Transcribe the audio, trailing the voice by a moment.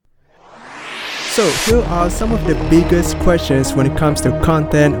So here are some of the biggest questions when it comes to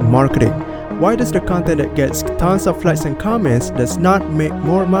content marketing. Why does the content that gets tons of likes and comments does not make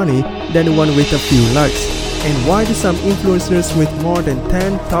more money than the one with a few likes? And why do some influencers with more than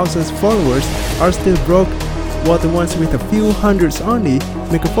 10,000 followers are still broke, while the ones with a few hundreds only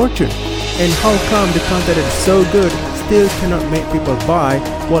make a fortune? And how come the content that is so good still cannot make people buy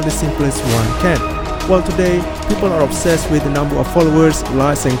while the simplest one can? Well, today, people are obsessed with the number of followers,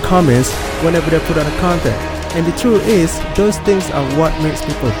 likes and comments whenever they put out a content. And the truth is, those things are what makes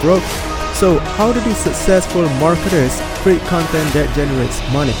people broke. So how do these successful marketers create content that generates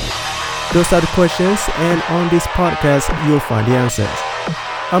money? Those are the questions, and on this podcast, you'll find the answers.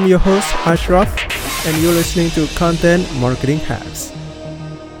 I'm your host, Ashraf, and you're listening to Content Marketing Hacks.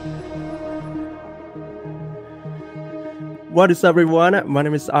 What is up, everyone? My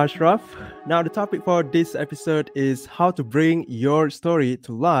name is Ashraf. Now, the topic for this episode is how to bring your story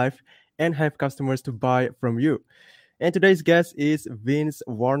to life and have customers to buy from you. And today's guest is Vince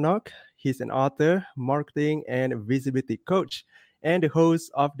Warnock. He's an author, marketing, and visibility coach, and the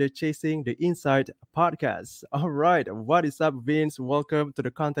host of the Chasing the Insight podcast. All right, what is up, Vince? Welcome to the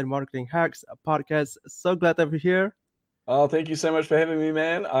Content Marketing Hacks podcast. So glad to be here. Oh, thank you so much for having me,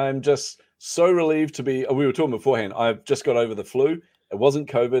 man. I'm just so relieved to be. We were talking beforehand. I've just got over the flu. It wasn't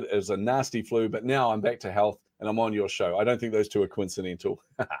COVID. It was a nasty flu, but now I'm back to health and I'm on your show. I don't think those two are coincidental.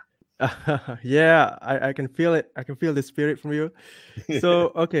 Yeah, I can feel it. I can feel the spirit from you.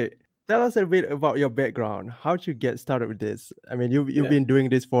 So, okay, tell us a bit about your background. How did you get started with this? I mean, you've been doing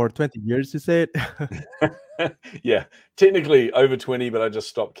this for 20 years, you said? Yeah, technically over 20, but I just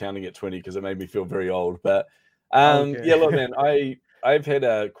stopped counting at 20 because it made me feel very old. But Okay. yeah, look, man, I've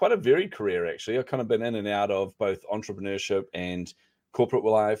had quite a varied career, actually. I've kind of been in and out of both entrepreneurship and corporate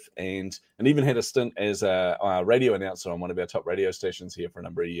life, and even had a stint as a radio announcer on one of our top radio stations here for a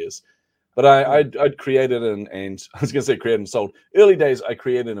number of years. But I'd created and I was going to say created and sold. Early days, I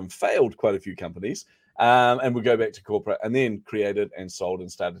created and failed quite a few companies, and would go back to corporate and then created and sold and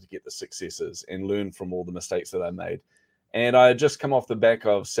started to get the successes and learn from all the mistakes that I made. And I had just come off the back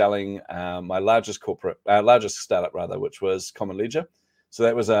of selling my largest startup rather, which was Common Ledger. So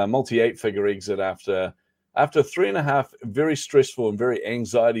that was a multi-8-figure exit after 3.5 very stressful and very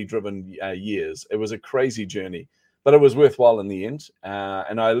anxiety-driven years. It was a crazy journey, but it was worthwhile in the end.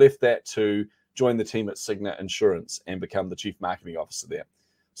 And I left that to join the team at Cigna Insurance and become the chief marketing officer there.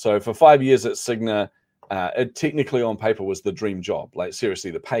 So for 5 years at Cigna, it technically on paper was the dream job. Like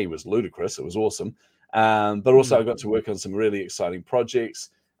seriously, the pay was ludicrous. It was awesome. But also I got to work on some really exciting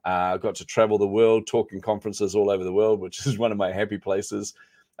projects. I got to travel the world, talk in conferences all over the world, which is one of my happy places.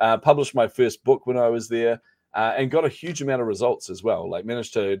 Published my first book when I was there, and got a huge amount of results as well. Like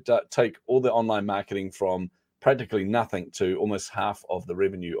managed to take all the online marketing from practically nothing to almost half of the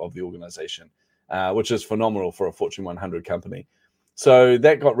revenue of the organization, which is phenomenal for a Fortune 100 company. So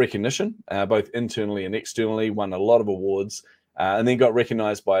that got recognition, both internally and externally, won a lot of awards. And then got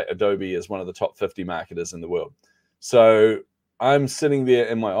recognized by Adobe as one of the top 50 marketers in the world. So I'm sitting there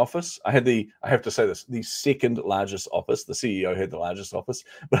in my office. I have to say this, the second largest office. The CEO had the largest office,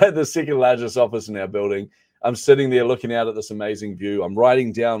 but I had the second largest office in our building. I'm sitting there looking out at this amazing view. I'm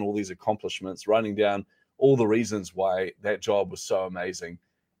writing down all these accomplishments, writing down all the reasons why that job was so amazing.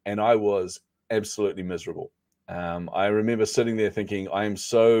 And I was absolutely miserable. I remember sitting there thinking, I am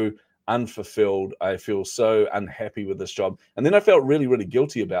so unfulfilled. I feel so unhappy with this job. And then I felt really, really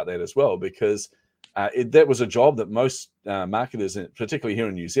guilty about that as well, because that was a job that most marketers, particularly here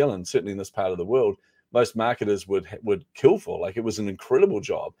in New Zealand, certainly in this part of the world, most marketers would kill for. Like it was an incredible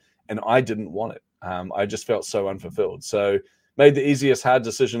job and I didn't want it. I just felt so unfulfilled. So made the easiest hard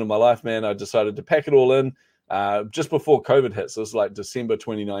decision of my life, man. I decided to pack it all in just before COVID hit. So it was like December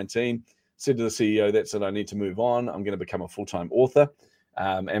 2019. Said to the CEO, that's it, I need to move on. I'm going to become a full-time author.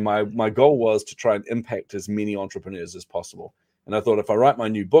 And my goal was to try and impact as many entrepreneurs as possible. And I thought if I write my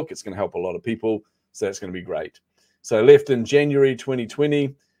new book, it's going to help a lot of people. So that's going to be great. So I left in January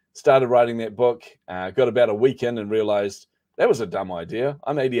 2020, started writing that book, got about a week in and realized that was a dumb idea.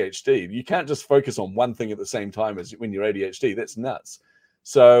 I'm ADHD. You can't just focus on one thing at the same time as when you're ADHD. That's nuts.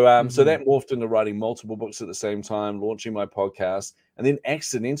 So so that morphed into writing multiple books at the same time, launching my podcast, and then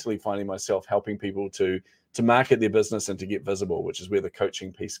accidentally finding myself helping people to market their business and to get visible, which is where the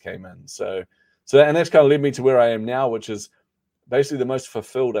coaching piece came in. So and that's kind of led me to where I am now, which is basically the most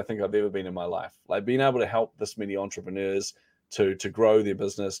fulfilled I think I've ever been in my life. Like being able to help this many entrepreneurs to grow their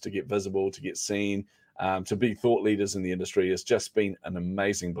business, to get visible, to get seen, to be thought leaders in the industry has just been an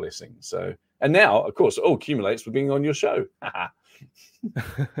amazing blessing. So, and now, of course, it all accumulates with being on your show.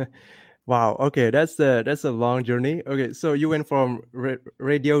 Wow. Okay, that's a long journey. Okay, so you went from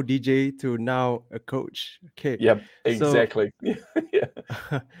radio DJ to now a coach. Okay, Yep, so exactly.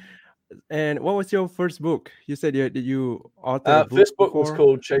 Yeah. and what was your first book? You said you authored a book First book was before.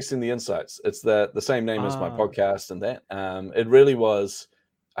 called Chasing the Insights. It's the same name as my Ah. podcast and that. It really was.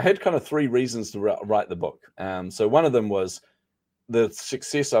 I had kind of three reasons to write the book. So one of them was the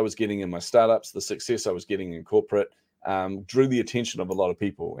success I was getting in my startups, the success I was getting in corporate, drew the attention of a lot of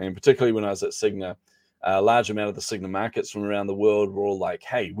people, and particularly when I was at Cigna. A large amount of the Cigna markets from around the world were all like,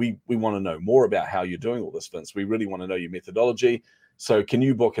 "Hey, we want to know more about how you're doing all this, Vince. We really want to know your methodology. So can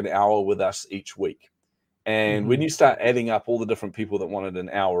you book an hour with us each week?" And when Mhm. you start adding up all the different people that wanted an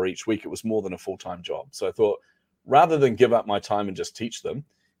hour each week, it was more than a full-time job. So I thought, rather than give up my time and just teach them,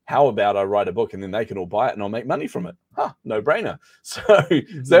 how about I write a book and then they can all buy it and I'll make money from it? No brainer. So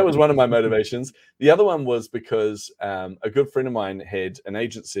that was Mhm. one of my motivations. The other one was because a good friend of mine had an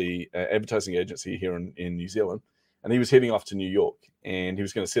agency, advertising agency here in New Zealand, and he was heading off to New York, and he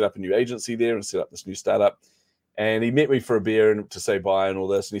was going to set up a new agency there and set up this new startup. And he met me for a beer and to say bye and all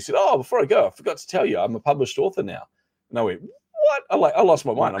this. And he said, "Oh, before I go, I forgot to tell you, I'm a published author now." And I went, "What?" I lost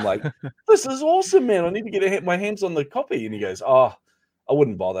my mind. I'm like, "This is awesome, man. I need to get my hands on the copy." And he goes, "Oh, I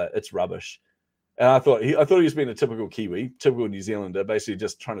wouldn't bother. It's rubbish." And I thought he was being a typical Kiwi, typical New Zealander, basically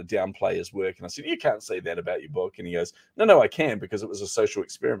just trying to downplay his work. And I said, "You can't say that about your book." And he goes, "No, I can, because it was a social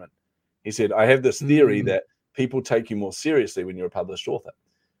experiment." He said, "I have this theory Mm. that people take you more seriously when you're a published author."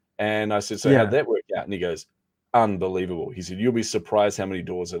 And I said, "So how did Yeah. that work out?" And he goes, "Unbelievable." He said, "You'll be surprised how many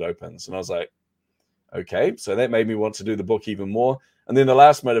doors it opens." And I was like, okay. So that made me want to do the book even more. And then the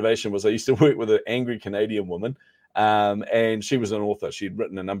last motivation was I used to work with an angry Canadian woman, and she was an author. She'd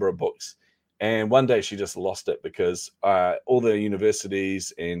written a number of books. And one day she just lost it because all the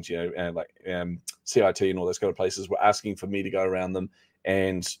universities and CIT and all those kind of places were asking for me to go around them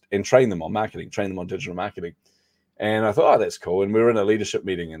and train them on marketing, train them on digital marketing. And I thought, oh, that's cool. And we were in a leadership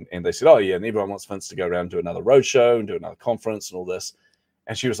meeting, and they said, oh, yeah, and everyone wants Vince to go around and do another roadshow and do another conference and all this.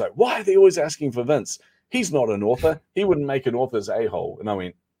 And she was like, why are they always asking for Vince? He's not an author. He wouldn't make an author's a-hole. And I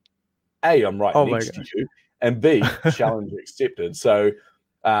went, A, I'm right Oh my next to gosh. you. And B, challenge accepted. So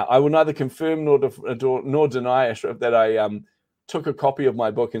I will neither confirm nor deny that I took a copy of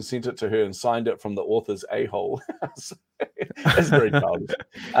my book and sent it to her and signed it from the author's a-hole. It's very childish.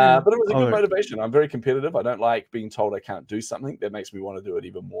 But it was a Oh good my. motivation. I'm very competitive. I don't like being told I can't do something. That makes me want to do it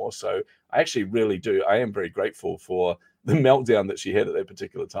even more. So I actually really do. I am very grateful for the meltdown that she had at that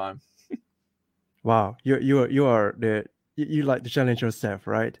particular time. Wow. You are the you like to challenge yourself,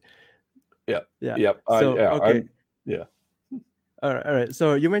 right? Yeah. Yeah. Yep. So okay. I'm yeah. All right. All right.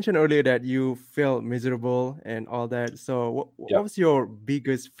 So you mentioned earlier that you felt miserable and all that. So what Yep. was your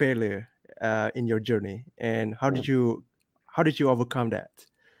biggest failure in your journey, and how did you overcome that?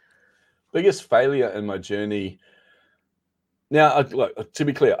 Biggest failure in my journey. Now, look, to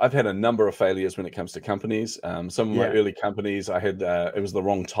be clear, I've had a number of failures when it comes to companies. Some of my Yeah. early companies, I had it was the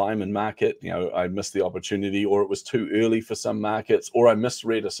wrong time in market. I missed the opportunity, or it was too early for some markets, or I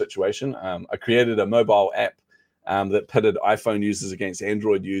misread a situation. I created a mobile app that pitted iPhone users against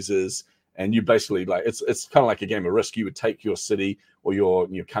Android users, and you basically it's kind of like a game of Risk. You would take your city or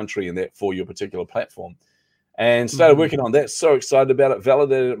your country and that for your particular platform. And started Hmm. working on that. So excited about it,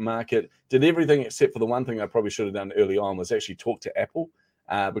 validated market, did everything except for the one thing I probably should have done early on was actually talk to Apple,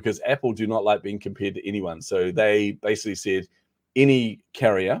 because Apple do not like being compared to anyone. So they basically said any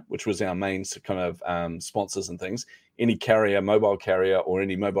carrier, which was our main kind of sponsors and things, any carrier, mobile carrier, or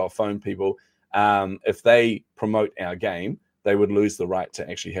any mobile phone people, if they promote our game, they would lose the right to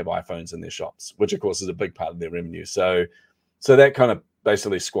actually have iPhones in their shops, which of course is a big part of their revenue. So that kind of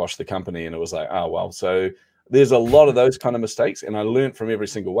basically squashed the company, and it was like, oh well. So there's a lot of those kind of mistakes, and I learned from every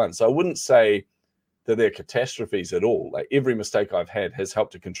single one. So I wouldn't say that they're catastrophes at all. Like every mistake I've had has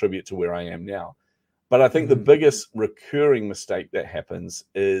helped to contribute to where I am now. But I think the Hmm. biggest recurring mistake that happens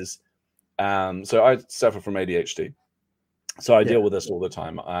is, so I suffer from ADHD. So I deal Yeah. with this all the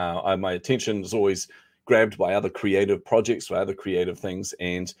time. My attention is always grabbed by other creative projects, by other creative things,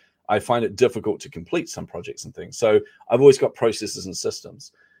 and I find it difficult to complete some projects and things. So I've always got processes and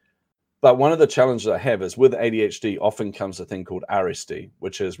systems. But one of the challenges I have is with ADHD often comes a thing called RSD,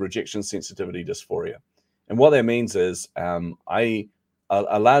 which is rejection sensitivity dysphoria. And what that means is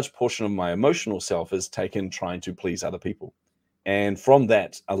a large portion of my emotional self is taken trying to please other people. And from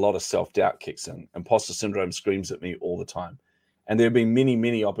that, a lot of self-doubt kicks in. Imposter syndrome screams at me all the time. And there have been many,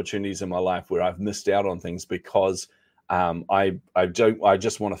 many opportunities in my life where I've missed out on things because I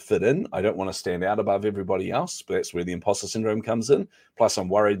just want to fit in. I don't want to stand out above everybody else. But that's where the imposter syndrome comes in. Plus, I'm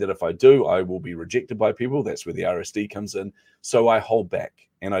worried that if I do, I will be rejected by people. That's where the RSD comes in. So I hold back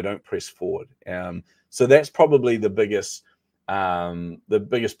and I don't press forward. So that's probably the biggest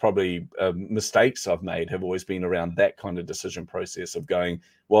mistakes I've made have always been around that kind of decision process of going,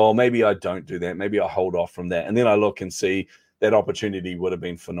 well, maybe I don't do that. Maybe I'll hold off from that. And then I look and see that opportunity would have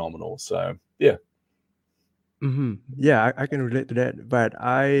been phenomenal. So, yeah. Yeah, I can relate to that. But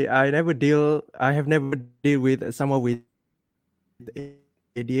I have never deal with someone with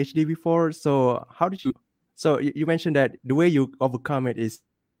ADHD before. So how did you? So you mentioned that the way you overcome it is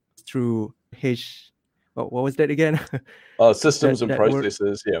through what was that again? Systems and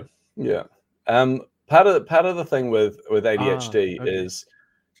processes. Yeah. Part of the thing with ADHD is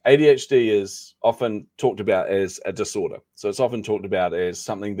ADHD is often talked about as a disorder. So it's often talked about as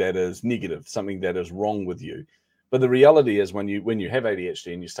something that is negative, something that is wrong with you. But the reality is when you have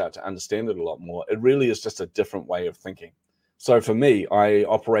ADHD and you start to understand it a lot more, it really is just a different way of thinking. So for me, I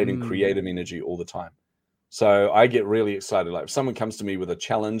operate in creative energy all the time. So I get really excited. Like if someone comes to me with a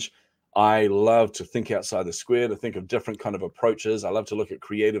challenge, I love to think outside the square, to think of different kind of approaches. I love to look at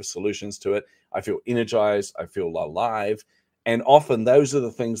creative solutions to it. I feel energized. I feel alive. And often those are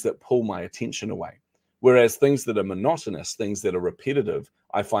the things that pull my attention away. Whereas things that are monotonous, things that are repetitive,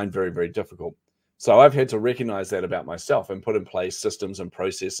 I find very, very difficult. So I've had to recognize that about myself and put in place systems and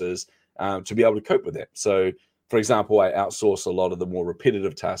processes to be able to cope with that. So, for example, I outsource a lot of the more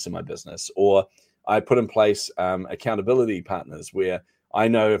repetitive tasks in my business, or I put in place accountability partners where I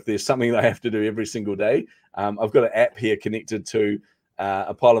know if there's something that I have to do every single day. I've got an app here connected to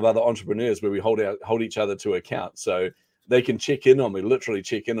a pile of other entrepreneurs where we hold each other to account. So they can literally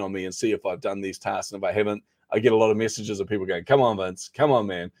check in on me and see if I've done these tasks. And if I haven't, I get a lot of messages of people going, come on, Vince, come on,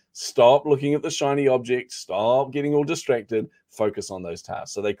 man. Stop looking at the shiny object. Stop getting all distracted. Focus on those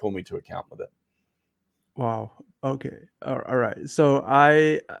tasks. So they call me to account with it. Wow. Okay. All right. So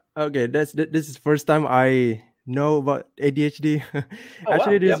this is the first time I know about ADHD.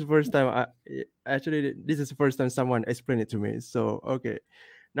 Actually, this is the first time someone explained it to me. So okay.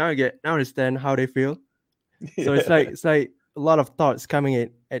 Now I understand how they feel. So it's like a lot of thoughts coming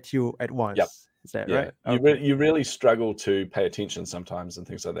in at you at once. Yep. Is that right? You really struggle to pay attention sometimes and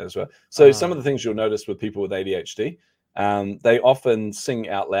things like that as well. So some of the things you'll notice with people with ADHD, they often sing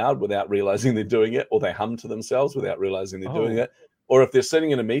out loud without realizing they're doing it, or they hum to themselves without realizing they're doing it. Or if they're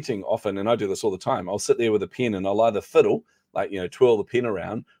sitting in a meeting often, and I do this all the time, I'll sit there with a pen and I'll either fiddle, like, twirl the pen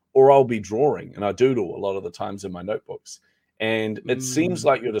around, or I'll be drawing and I doodle a lot of the times in my notebooks. And it seems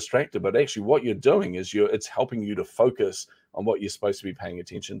like you're distracted, but actually what you're doing is it's helping you to focus on what you're supposed to be paying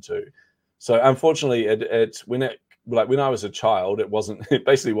attention to. So unfortunately, when I was a child, it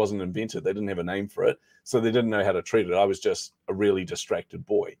basically wasn't invented. They didn't have a name for it, so they didn't know how to treat it. I was just a really distracted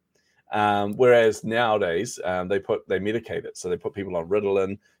boy. Whereas nowadays, they medicate it. So they put people on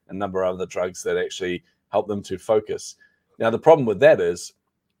Ritalin, a number of other drugs that actually help them to focus. Now, the problem with that is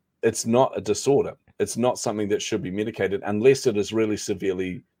it's not a disorder. It's not something that should be medicated unless it is really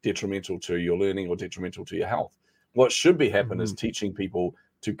severely detrimental to your learning or detrimental to your health. What should be happening is teaching people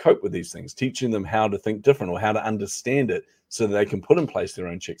to cope with these things, teaching them how to think different or how to understand it so that they can put in place their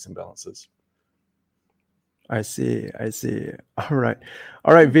own checks and balances. I see. All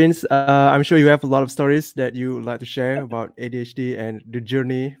right, Vince. I'm sure you have a lot of stories that you would like to share about ADHD and the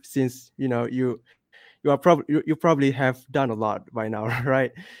journey. Since you probably have done a lot by now,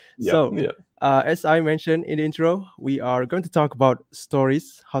 right? As I mentioned in the intro, we are going to talk about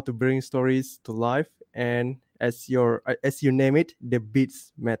stories, how to bring stories to life, and as you name it, the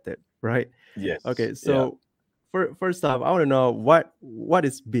BEATS method, right? Yes. Okay. So first off, I want to know what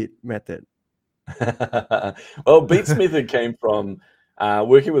is BEAT method. Well, BEATS method came from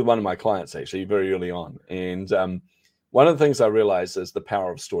working with one of my clients actually very early on, and one of the things I realized is the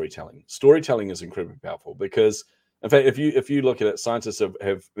power of storytelling. Storytelling is incredibly powerful because, in fact, if you look at it, scientists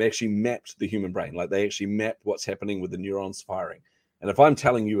have actually mapped the human brain. Like they actually mapped what's happening with the neurons firing. And if I'm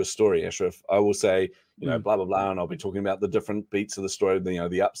telling you a story, Ashraf, I will say, blah, blah, blah, and I'll be talking about the different beats of the story,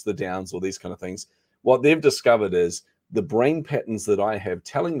 the ups, the downs, all these kind of things. What they've discovered is the brain patterns that I have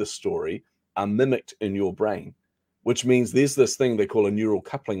telling the story are mimicked in your brain, which means there's this thing they call a neural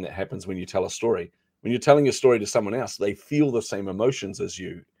coupling that happens when you tell a story. When you're telling a story to someone else, they feel the same emotions as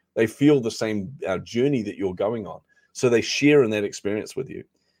you. They feel the same journey that you're going on. So they share in that experience with you.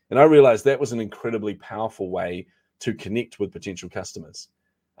 And I realized that was an incredibly powerful way to connect with potential customers.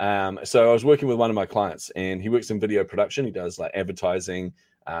 So I was working with one of my clients, and he works in video production. He does like advertising,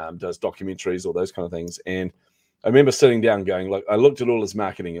 does documentaries, all those kind of things. And I remember sitting down going, look, I looked at all his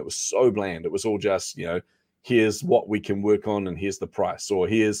marketing. It was so bland. It was all just, here's what we can work on and here's the price, or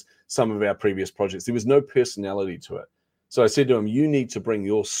here's some of our previous projects. There was no personality to it. So I said to him, you need to bring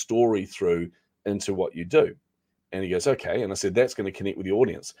your story through into what you do. And he goes, okay. And I said, that's going to connect with the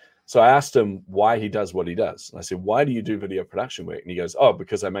audience. So I asked him why he does what he does. And I said, why do you do video production work? And he goes, oh,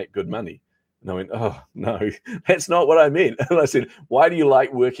 because I make good money. And I went, oh, no, that's not what I meant. And I said, why do you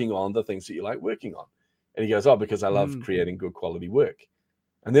like working on the things that you like working on? And he goes, oh, because I love creating good quality work.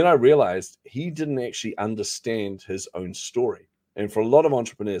 And then I realized he didn't actually understand his own story. And for a lot of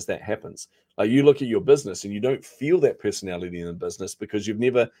entrepreneurs, that happens. Like, you look at your business and you don't feel that personality in the business because you've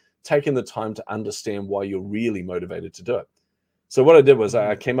never taken the time to understand why you're really motivated to do it. So what I did was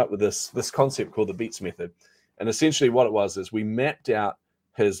I came up with this concept called the Beats Method. And essentially what it was is we mapped out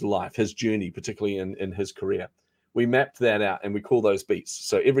his life, his journey, particularly in his career. We mapped that out and we call those beats.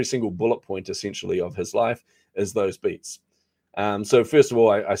 So every single bullet point essentially of his life is those beats. So first of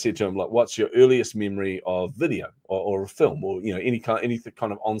all, I said to him, like, what's your earliest memory of video or a film, or, you know, any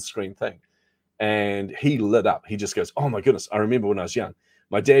kind of on-screen thing? And he lit up. He just goes, oh my goodness, I remember when I was young.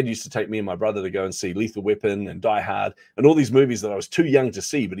 My dad used to take me and my brother to go and see Lethal Weapon and Die Hard and all these movies that I was too young to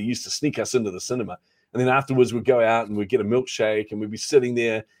see, but he used to sneak us into the cinema. And then afterwards we'd go out and we'd get a milkshake and we'd be sitting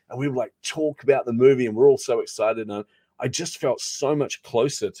there and we would like talk about the movie and we're all so excited. And I just felt so much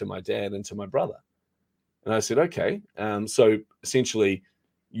closer to my dad and to my brother. And I said, okay. So essentially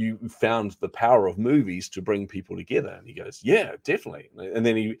you found the power of movies to bring people together. And he goes, yeah, definitely. And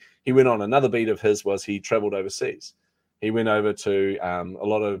then he went on. Another beat of his was he traveled overseas. He went over to a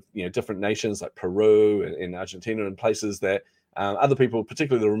lot of, you know, different nations like Peru and Argentina and places that other people,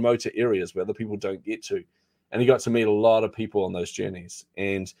 particularly the remoter areas where other people don't get to. And he got to meet a lot of people on those journeys.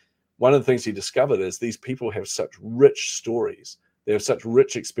 And one of the things he discovered is these people have such rich stories. They have such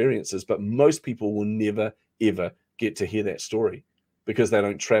rich experiences, but most people will never, ever get to hear that story because they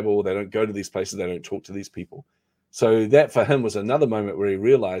don't travel, they don't go to these places, they don't talk to these people. So that for him was another moment where he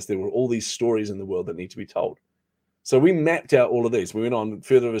realized there were all these stories in the world that need to be told. So we mapped out all of these. We went on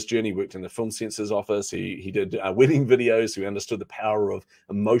further of his journey, worked in the film censor's office. He did wedding videos. He understood the power of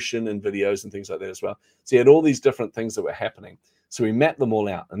emotion in videos and things like that as well. So he had all these different things that were happening. So we mapped them all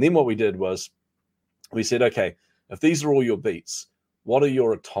out. And then what we did was we said, okay, if these are all your beats, what are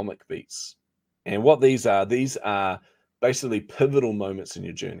your atomic beats? And what these are basically pivotal moments in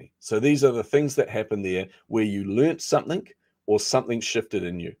your journey. So these are the things that happen there where you learnt something or something shifted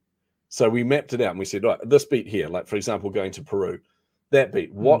in you. So we mapped it out and we said, right, this beat here, like for example, going to Peru, that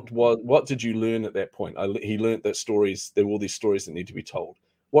beat, what did you learn at that point? He learned that there were all these stories that need to be told.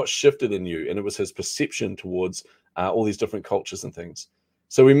 What shifted in you? And it was his perception towards all these different cultures and things.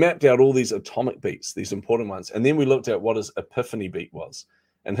 So we mapped out all these atomic beats, these important ones. And then we looked at what his epiphany beat was.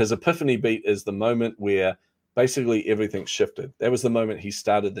 And his epiphany beat is the moment where basically everything shifted. That was the moment he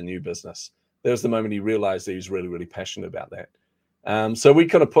started the new business. That was the moment he realized that he was really, really passionate about that. So we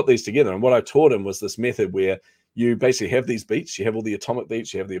kind of put these together. And what I taught him was this method where you basically have these beats, you have all the atomic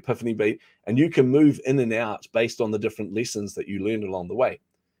beats, you have the epiphany beat, and you can move in and out based on the different lessons that you learned along the way.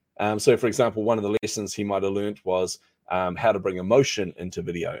 So for example, one of the lessons he might have learned was how to bring emotion into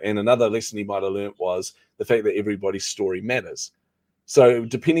video. And another lesson he might have learned was the fact that everybody's story matters. So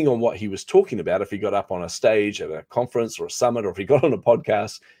depending on what he was talking about, if he got up on a stage at a conference or a summit, or if he got on a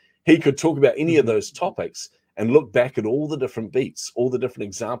podcast, he could talk about any of those topics and look back at all the different beats, all the different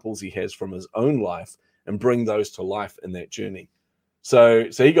examples he has from his own life and bring those to life in that journey. So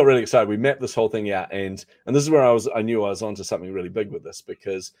he got really excited. We mapped this whole thing out. And this is where I knew I was onto something really big with this,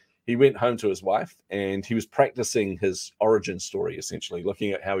 because he went home to his wife and he was practicing his origin story, essentially,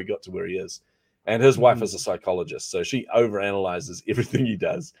 looking at how he got to where he is. And his wife is a psychologist, so she overanalyzes everything he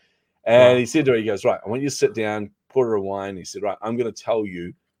does. And he said to her, he goes, right, I want you to sit down, pour her a wine. He said, right, I'm going to tell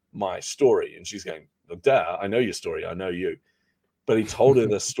you my story. And she's going, duh, I know your story. I know you. But he told her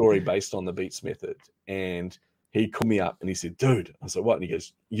this story based on the Beats Method. And he called me up and he said, dude, I said, what? And he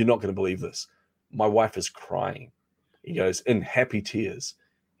goes, you're not going to believe this. My wife is crying. He goes, in happy tears.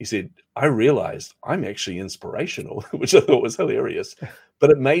 He said, I realized I'm actually inspirational, which I thought was hilarious.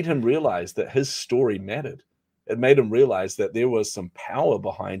 But it made him realize that his story mattered. It made him realize that there was some power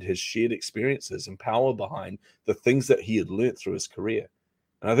behind his shared experiences and power behind the things that he had learned through his career.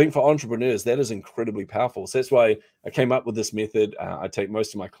 And I think for entrepreneurs, that is incredibly powerful. So that's why I came up with this method. I take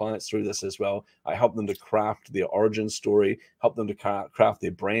most of my clients through this as well. I help them to craft their origin story, help them to craft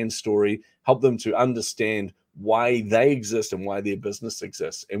their brand story, help them to understand why they exist and why their business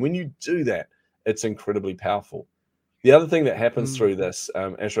exists. And when you do that, it's incredibly powerful. The other thing that happens through this,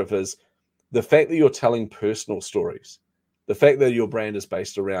 Ashraf, is the fact that you're telling personal stories. The fact that your brand is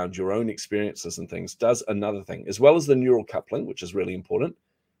based around your own experiences and things does another thing, as well as the neural coupling, which is really important.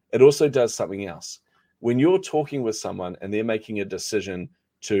 It also does something else. when you're talking with someone and they're making a decision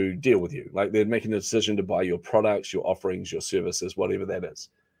to deal with you, like they're making a decision to buy your products, your offerings, your services, whatever that is,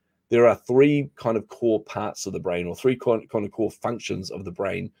 there are three kind of core parts of the brain, or three kind of core functions of the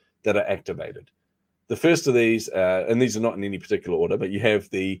brain that are activated. The first of these, and these are not in any particular order, but you have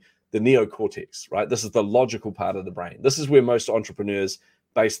the neocortex, right? This is the logical part of the brain. This is where most entrepreneurs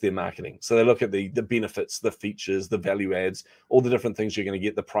base their marketing. So they look at the benefits, the features, the value adds, all the different things you're going to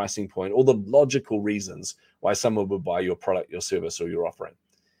get, the pricing point, all the logical reasons why someone would buy your product, your service, or your offering.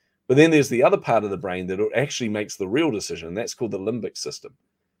 But then there's the other part of the brain that actually makes the real decision, and that's called the limbic system.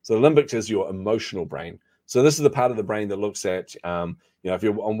 So the limbic is your emotional brain. So this is the part of the brain that looks at, if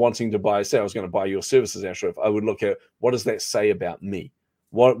you're wanting to buy, say I was going to buy your services, Ashraf, I would look at what does that say about me?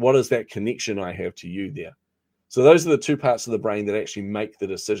 What is that connection I have to you there? So those are the two parts of the brain that actually make the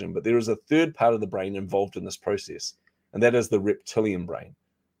decision. But there is a third part of the brain involved in this process, and that is the reptilian brain.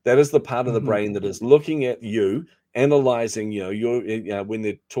 That is the part of the brain that is looking at you, analyzing, when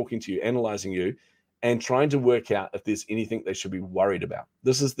they're talking to you, analyzing you, and trying to work out if there's anything they should be worried about.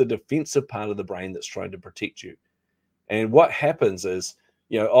 This is the defensive part of the brain that's trying to protect you. And what happens is,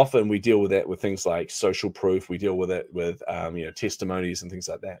 often we deal with that with things like social proof. We deal with it with, testimonies and things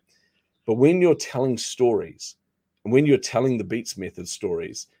like that. But when you're telling stories, and when you're telling the Beats Method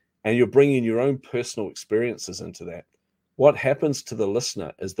stories, and you're bringing your own personal experiences into that, what happens to the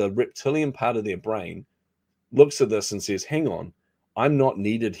listener is the reptilian part of their brain looks at this and says, hang on, I'm not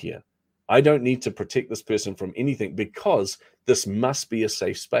needed here. I don't need to protect this person from anything, because this must be a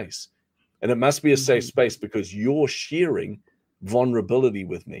safe space. And it must be a safe space because you're sharing vulnerability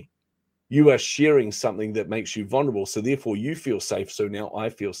with me. You are sharing something that makes you vulnerable. So therefore you feel safe. So now I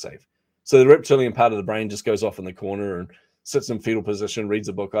feel safe. So the reptilian part of the brain just goes off in the corner and sits in fetal position, reads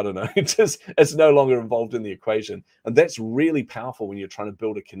a book. I don't know. It's no longer involved in the equation. And that's really powerful when you're trying to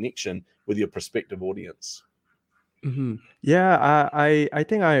build a connection with your prospective audience. Yeah, I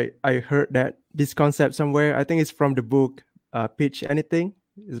think I heard this concept somewhere. I think it's from the book Pitch Anything.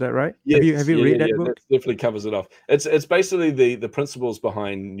 Is that right? Yes, have you read that book? That definitely covers it off. It's basically the principles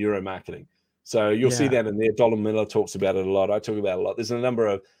behind neuromarketing. So you'll see that in there. Donald Miller talks about it a lot. I talk about it a lot. There's a number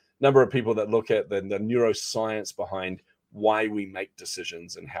of people that look at the neuroscience behind why we make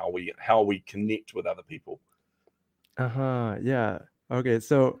decisions and how we connect with other people. Yeah. Okay,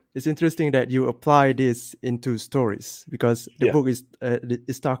 so it's interesting that you apply this into stories, because the book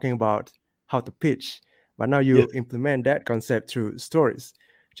is talking about how to pitch, but now you implement that concept through stories,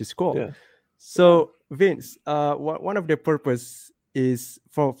 which is cool. Yeah. So Vince, one of the purpose is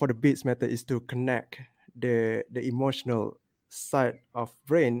for the Beats Method is to connect the emotional side of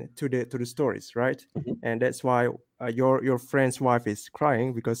brain to the stories, right? And that's why your friend's wife is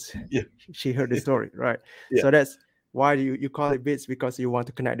crying because she heard the story, right? So that's why you call it Beats, because you want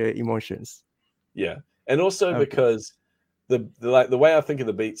to connect the emotions. Yeah, and also because the way I think of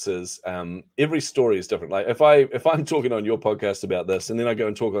the beats is every story is different. Like if I'm talking on your podcast about this, and then I go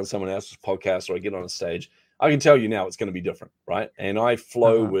and talk on someone else's podcast, or I get on a stage, I can tell you now it's going to be different, right? And I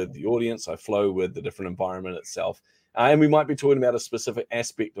flow with the audience, I flow with the different environment itself, and we might be talking about a specific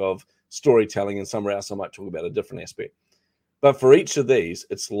aspect of storytelling, and somewhere else I might talk about a different aspect. But for each of these,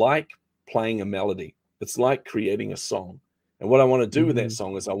 it's like playing a melody. It's like creating a song. And what I want to do with that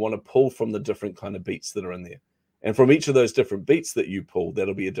song is I want to pull from the different kind of beats that are in there. And from each of those different beats that you pull,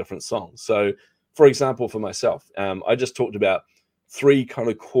 that'll be a different song. So, for example, for myself, I just talked about three kind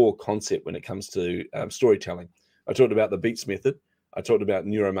of core concepts when it comes to storytelling. I talked about the Beats Method. I talked about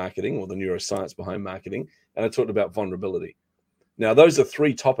neuromarketing, or the neuroscience behind marketing. And I talked about vulnerability. Now, those are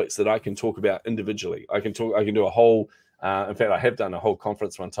three topics that I can talk about individually. I can do a whole in fact, I have done a whole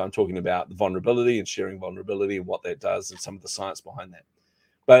conference one time talking about the vulnerability and sharing vulnerability and what that does and some of the science behind that.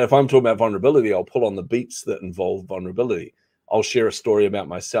 But if I'm talking about vulnerability, I'll pull on the beats that involve vulnerability. I'll share a story about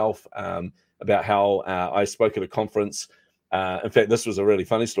myself, about how I spoke at a conference. In fact, this was a really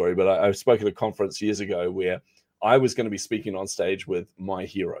funny story, but I spoke at a conference years ago where I was going to be speaking on stage with my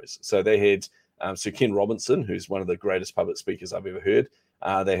heroes. So they had Sir Ken Robinson, who's one of the greatest public speakers I've ever heard.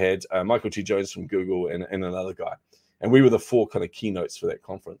 They had Michael T. Jones from Google and another guy. And we were the four kind of keynotes for that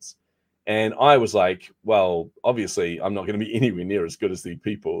conference. And I was like, well, obviously, I'm not going to be anywhere near as good as these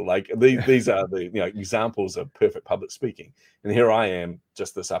people. Like these are the examples of perfect public speaking. And here I am,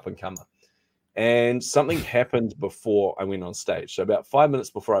 just this up and comer. And something happened before I went on stage. So about 5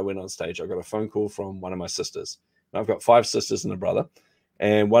 minutes before I went on stage, I got a phone call from one of my sisters. And I've got 5 sisters and a brother.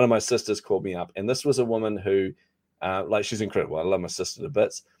 And one of my sisters called me up. And this was a woman who, she's incredible. I love my sister to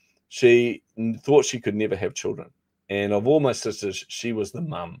bits. She thought she could never have children. And of all my sisters, she was the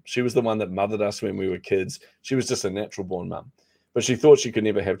mum. She was the one that mothered us when we were kids. She was just a natural born mum. but she thought she could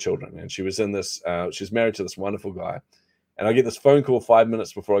never have children. And she was in this, she's married to this wonderful guy. And I get this phone call 5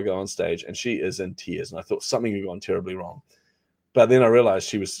 minutes before I go on stage, and she is in tears. And I thought something had gone terribly wrong. But then I realized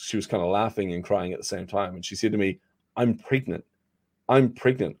she was kind of laughing and crying at the same time. And she said to me, I'm pregnant. I'm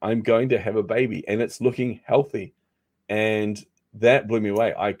going to have a baby, and it's looking healthy. And that blew me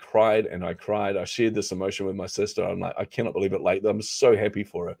away. I cried and I cried. I shared this emotion with my sister. I'm like, I cannot believe it. Like, I'm so happy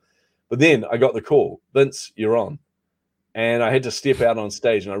for her. But then I got the call, Vince, you're on. And I had to step out on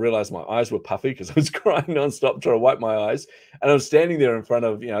stage, and I realized my eyes were puffy because I was crying nonstop, trying to wipe my eyes. And I was standing there in front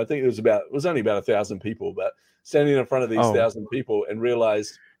of, I think it was only about 1,000 people, but standing in front of these 1,000 people, and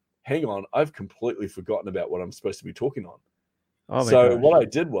realized, hang on, I've completely forgotten about what I'm supposed to be talking on. So what I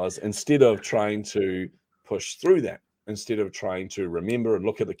did was, instead of trying to push through that, instead of trying to remember and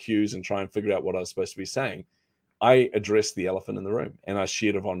look at the cues and try and figure out what I was supposed to be saying, I addressed the elephant in the room, and I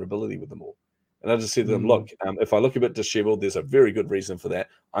shared a vulnerability with them all. And I just said to them, look, if I look a bit disheveled, there's a very good reason for that.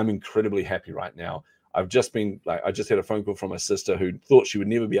 I'm incredibly happy right now. I just had a phone call from my sister who thought she would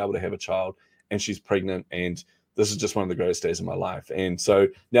never be able to have a child, and she's pregnant, and this is just one of the greatest days of my life. And so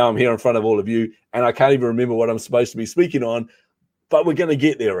now I'm here in front of all of you, and I can't even remember what I'm supposed to be speaking on, but we're going to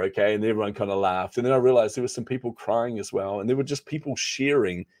get there, okay? And everyone kind of laughed. And then I realized there were some people crying as well, and there were just people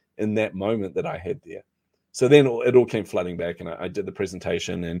sharing in that moment that I had there. So then it all came flooding back, and I did the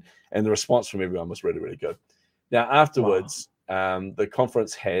presentation, and the response from everyone was really, really good. Now, afterwards, the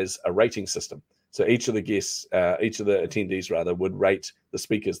conference has a rating system. So each of the attendees rather, would rate the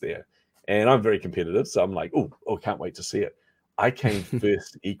speakers there. And I'm very competitive, so I'm like, oh, can't wait to see it. I came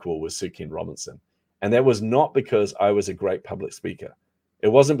first equal with Sir Ken Robinson. And that was not because I was a great public speaker. It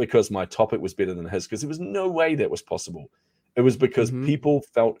wasn't because my topic was better than his, because there was no way that was possible. It was because people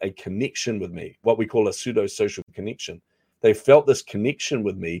felt a connection with me, what we call a pseudo-social connection. They felt this connection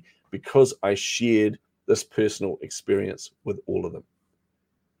with me because I shared this personal experience with all of them.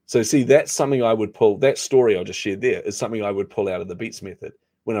 So see, that's something I would pull, that story I just shared there is something I would pull out of the Beats method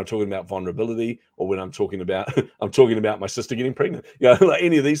when I'm talking about vulnerability, or when I'm talking about my sister getting pregnant. Like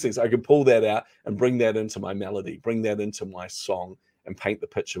any of these things, I can pull that out and bring that into my melody, bring that into my song, and paint the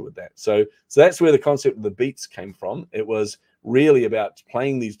picture with that. So that's where the concept of the beats came from. It was really about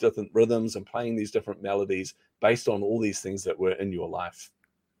playing these different rhythms and playing these different melodies based on all these things that were in your life.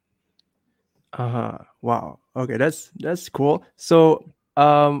 Wow. Okay, that's cool. So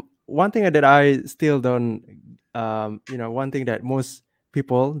one thing that I still don't, one thing that most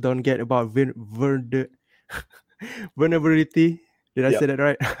people don't get about vulnerability. Did I say that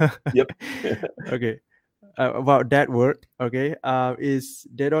right? Yep. Okay. About that word, okay, is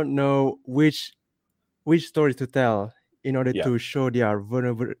they don't know which story to tell in order to show their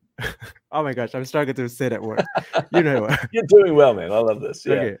vulnerable. Oh my gosh, I'm struggling to say that word. You're doing well, man. I love this.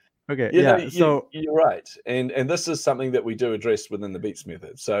 Yeah. Okay. So you're right, and this is something that we do address within the Beats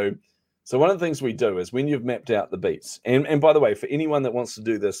method. So one of the things we do is when you've mapped out the beats, and by the way, for anyone that wants to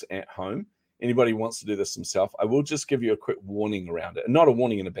do this at home, anybody who wants to do this themselves, I will just give you a quick warning around it, and not a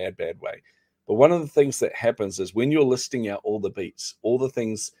warning in a bad way. But one of the things that happens is when you're listing out all the beats, all the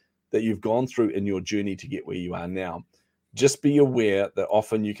things that you've gone through in your journey to get where you are now, just be aware that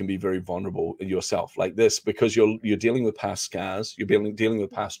often you can be very vulnerable in yourself like this, because you're dealing with past scars, you're dealing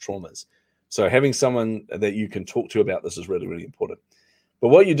with past traumas. So having someone that you can talk to about this is really, really important. But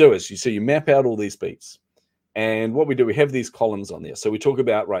what you do is you map out all these beats. And what we do, we have these columns on there. So we talk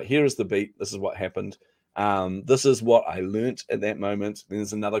about, right, here is the beat. This is what happened. This is what I learned at that moment. Then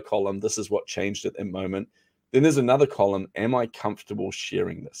there's another column. This is what changed at that moment. Then there's another column. Am I comfortable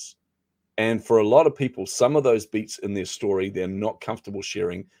sharing this? And for a lot of people, some of those beats in their story, they're not comfortable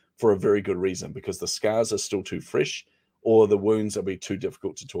sharing for a very good reason, because the scars are still too fresh, or the wounds will be too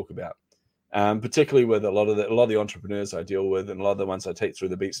difficult to talk about. Particularly with a lot of the entrepreneurs I deal with, and a lot of the ones I take through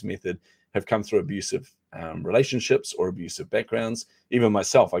the Beats method have come through abusive relationships or abusive backgrounds. Even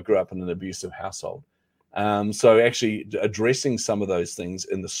myself, I grew up in an abusive household. So actually addressing some of those things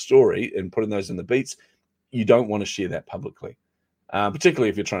in the story and putting those in the beats, you don't want to share that publicly, particularly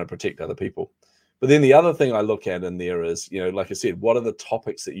if you're trying to protect other people. But then the other thing I look at in there is, like I said, what are the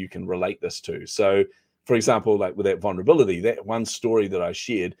topics that you can relate this to? So for example, like with that vulnerability, that one story that I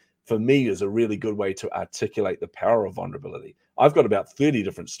shared, for me, is a really good way to articulate the power of vulnerability. I've got about 30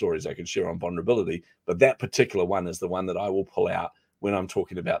 different stories I can share on vulnerability, but that particular one is the one that I will pull out when I'm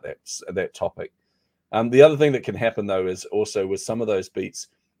talking about that topic. The other thing that can happen, though, is also with some of those beats,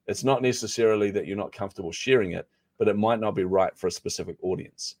 it's not necessarily that you're not comfortable sharing it, but it might not be right for a specific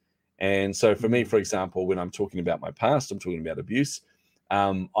audience. And so for me, for example, when I'm talking about my past, I'm talking about abuse,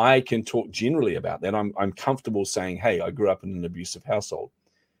 I can talk generally about that. I'm comfortable saying, hey, I grew up in an abusive household.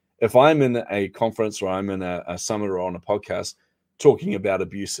 If I'm in a conference or I'm in a summit or on a podcast, talking about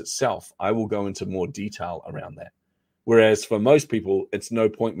abuse itself, I will go into more detail around that. Whereas for most people, it's no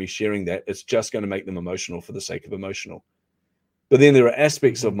point me sharing that. It's just going to make them emotional for the sake of emotional. But then there are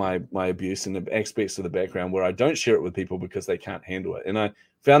aspects of my abuse and the aspects of the background where I don't share it with people because they can't handle it. And I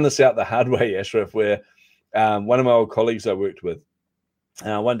found this out the hard way, Ashraf, where one of my old colleagues I worked with,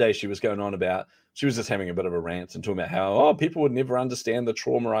 one day she was going on about, she was just having a bit of a rant and talking about how, people would never understand the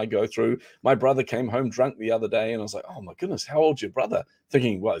trauma I go through. My brother came home drunk the other day, and I was like, oh my goodness, how old's your brother?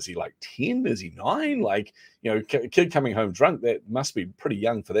 Thinking, what, is he like 10? Is he 9? Like, kid coming home drunk, that must be pretty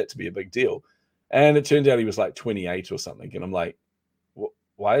young for that to be a big deal. And it turned out he was like 28 or something. And I'm like,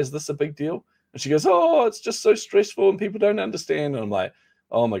 why is this a big deal? And she goes, oh, it's just so stressful and people don't understand. And I'm like,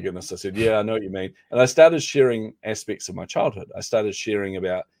 oh my goodness. I said, yeah, I know what you mean. And I started sharing aspects of my childhood. I started sharing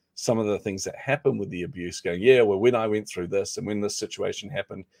about some of the things that happened with the abuse, going, yeah, well, when I went through this and when this situation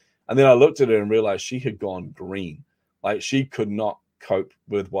happened. And then I looked at her and realized she had gone green. Like, she could not cope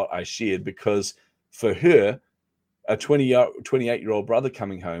with what I shared, because for her, a 28-year-old brother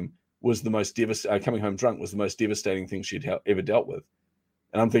coming home was the most coming home drunk was the most devastating thing she'd ever dealt with.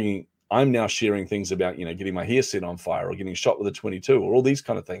 And I'm thinking, I'm now sharing things about, getting my hair set on fire or getting shot with a 22 or all these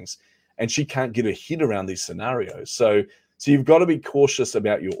kind of things. And she can't get her head around these scenarios. So you've got to be cautious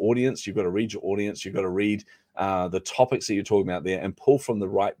about your audience. You've got to read your audience. You've got to read the topics that you're talking about there and pull from the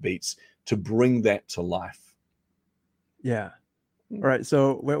right beats to bring that to life. Yeah. All right.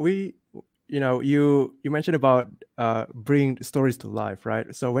 So when we, you mentioned about bringing stories to life,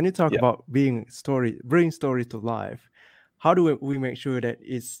 right? So when you talk about bringing stories to life, how do we make sure that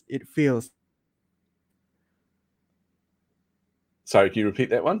it feels? Sorry, can you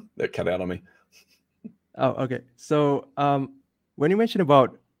repeat that one? That cut out on me. Oh, okay. So when you mention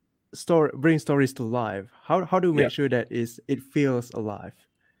about bring stories to life, how do we make sure that it feels alive?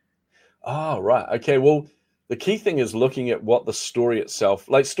 Oh, right. Okay. Well, the key thing is looking at what the story itself,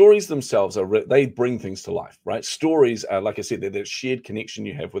 like stories themselves they bring things to life, right? Stories are, like I said, they're that shared connection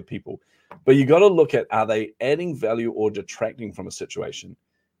you have with people. But you got to look at, are they adding value or detracting from a situation?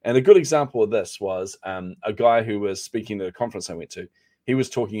 And a good example of this was a guy who was speaking at a conference I went to. He was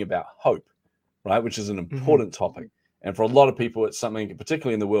talking about hope, right? Which is an important topic. And for a lot of people, it's something,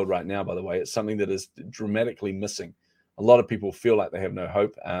 particularly in the world right now, by the way, it's something that is dramatically missing. A lot of people feel like they have no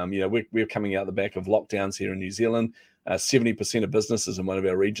hope. We're coming out the back of lockdowns here in New Zealand. 70% of businesses in one of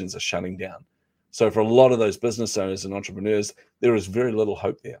our regions are shutting down. So for a lot of those business owners and entrepreneurs, there is very little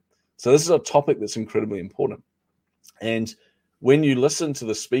hope there. So this is a topic that's incredibly important. And when you listen to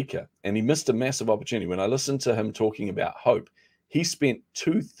the speaker, and he missed a massive opportunity. When I listened to him talking about hope, he spent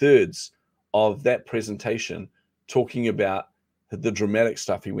 2/3 of that presentation talking about the dramatic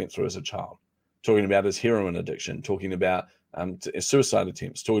stuff he went through as a child, talking about his heroin addiction, talking about suicide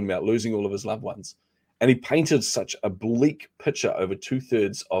attempts, talking about losing all of his loved ones. And he painted such a bleak picture over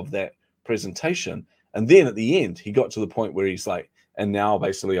 2/3 of that presentation. And then at the end, he got to the point where he's like, and now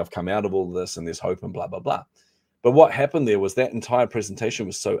basically I've come out of all this and there's hope and blah, blah, blah. But what happened there was that entire presentation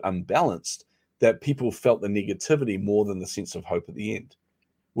was so unbalanced that people felt the negativity more than the sense of hope at the end.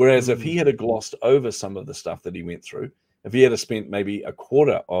 Whereas if he had glossed over some of the stuff that he went through, if he had spent maybe a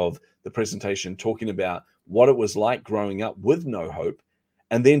quarter of the presentation talking about what it was like growing up with no hope,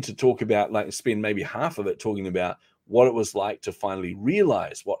 and then to talk about, like, spend maybe half of it talking about what it was like to finally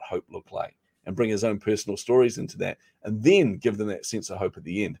realize what hope looked like and bring his own personal stories into that, and then give them that sense of hope at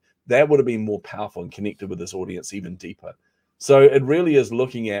the end, that would have been more powerful and connected with his audience even deeper. So it really is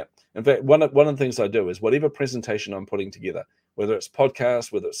looking at, in fact, one of the things I do is whatever presentation I'm putting together, whether it's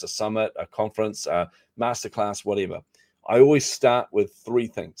podcast, whether it's a summit, a conference, a masterclass, whatever, I always start with 3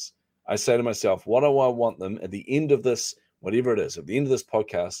 things. I say to myself, what do I want them at the end of this, whatever it is, at the end of this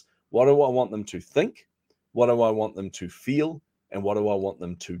podcast, what do I want them to think? What do I want them to feel? And what do I want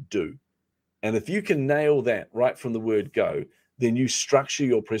them to do? And if you can nail that right from the word go, then you structure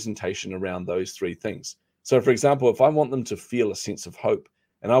your presentation around those 3 things. So, for example, if I want them to feel a sense of hope,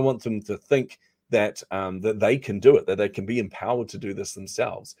 and I want them to think that that they can do it, that they can be empowered to do this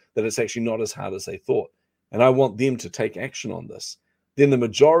themselves, that it's actually not as hard as they thought, and I want them to take action on this, then the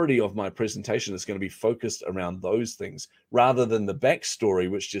majority of my presentation is going to be focused around those things rather than the backstory,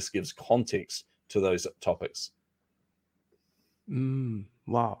 which just gives context to those topics.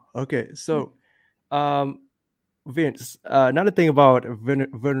 Wow. Okay. So, Vince, another thing about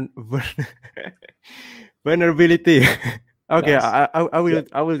vulnerability. Okay, nice.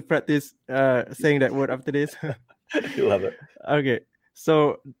 I will practice saying that word after this. You love it. Okay.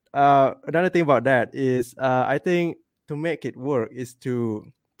 So another thing about that is I think to make it work is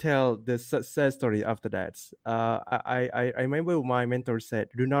to tell the success story after that. I remember my mentor said,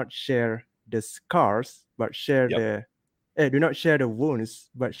 do not share the scars, but share Do not share the wounds,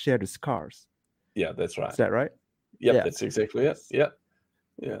 but share the scars. Yeah, that's right. Is that right? Yep, Yeah. that's exactly it. Yep.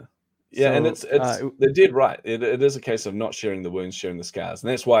 Yeah. Yeah, and So it's they're dead right. It is a case of not sharing the wounds, sharing the scars, and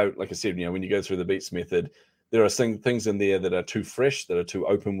that's why, like I said, when you go through the Beats method, there are things in there that are too fresh, that are too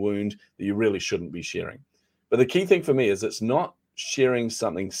open wound, that you really shouldn't be sharing. But the key thing for me is it's not sharing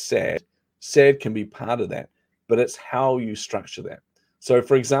something sad. Sad can be part of that, but it's how you structure that. So,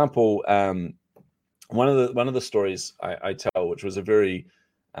 for example, one of the stories I tell, which was a very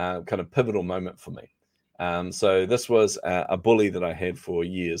kind of pivotal moment for me. So this was a bully that I had for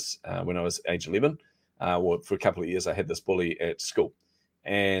years when I was age 11. For a couple of years, I had this bully at school.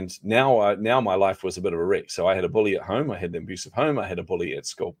 And now my life was a bit of a wreck. So I had a bully at home. I had an abusive home. I had a bully at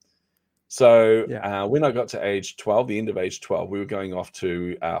school. So when I got to age 12, the end of age 12, we were going off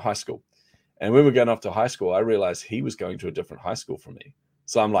to high school. And when we were going off to high school, I realized he was going to a different high school from me.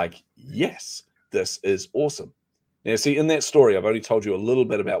 So I'm like, yes, this is awesome. Now, see, in that story, I've only told you a little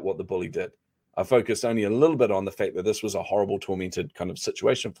bit about what the bully did. I focused only a little bit on the fact that this was a horrible, tormented kind of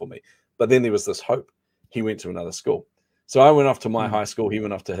situation for me. But then there was this hope. He went to another school. So I went off to my high school. He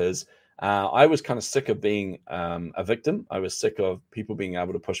went off to his. I was kind of sick of being a victim. I was sick of people being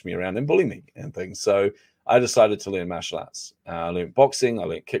able to push me around and bully me and things. So I decided to learn martial arts. I learned boxing. I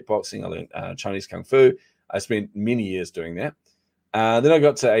learned kickboxing. I learned Chinese Kung Fu. I spent many years doing that. Then I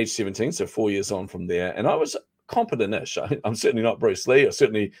got to age 17, so 4 years on from there. And I was competent-ish. I'm certainly not Bruce Lee. I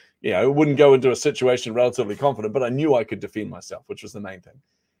certainly, wouldn't go into a situation relatively confident, but I knew I could defend myself, which was the main thing.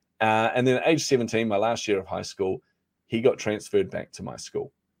 And then at age 17, my last year of high school, he got transferred back to my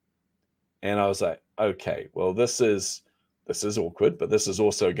school. And I was like, okay, well, this is awkward, but this is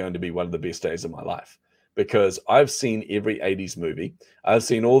also going to be one of the best days of my life, because I've seen every 80s movie. I've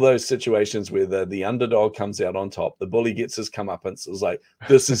seen all those situations where the underdog comes out on top, the bully gets his comeuppance. It was like,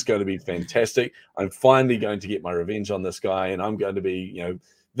 this is going to be fantastic. I'm finally going to get my revenge on this guy, and I'm going to be,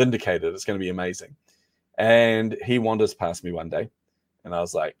 vindicated. It's going to be amazing. And he wanders past me one day, and I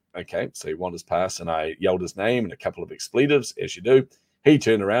was like, okay. So he wanders past, and I yelled his name and a couple of expletives, as you do. He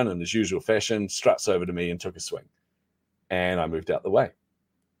turned around in his usual fashion, struts over to me and took a swing. And I moved out the way.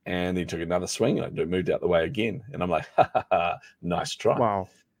 And he took another swing, and I moved out the way again. And I'm like, nice try.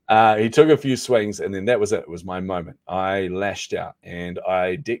 Wow. He took a few swings, and then that was it. It was my moment. I lashed out, and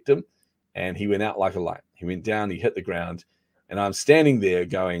I decked him, and he went out like a light. He went down, he hit the ground, and I'm standing there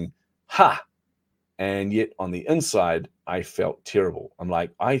going, ha! And yet on the inside, I felt terrible. I'm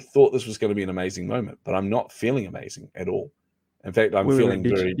like, I thought this was going to be an amazing moment, but I'm not feeling amazing at all. In fact, I'm feeling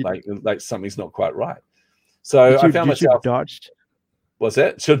like something's not quite right. So I found myself dodged. What's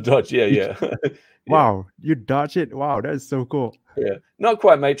that? Should dodge? Yeah. Wow, you dodge it. Wow, that's so cool. Yeah, not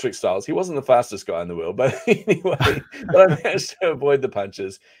quite Matrix styles. He wasn't the fastest guy in the world, but anyway, but I managed to avoid the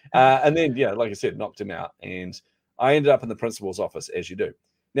punches. And then, like I said, knocked him out. And I ended up in the principal's office, as you do.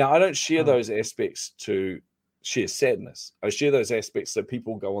 Now, I don't share those aspects to share sadness. I share those aspects so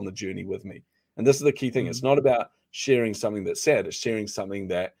people go on the journey with me. And this is the key thing. It's not about sharing something that's sad. It's sharing something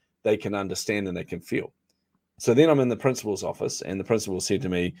that they can understand and they can feel. So then I'm in the principal's office, and the principal said to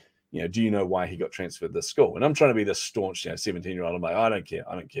me, do you know why he got transferred to this school? And I'm trying to be this staunch, 17-year-old. I'm like, I don't care.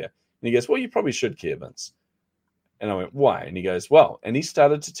 And he goes, well, you probably should care, Vince. And I went, why? And he goes, well, and he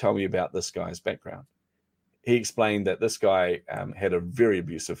started to tell me about this guy's background. He explained that this guy had a very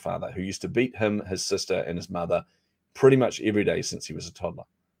abusive father who used to beat him, his sister, and his mother pretty much every day since he was a toddler.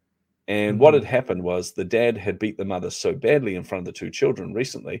 And what had happened was the dad had beat the mother so badly in front of the two children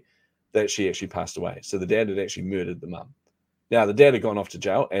recently that she actually passed away. So the dad had actually murdered the mum. Now, the dad had gone off to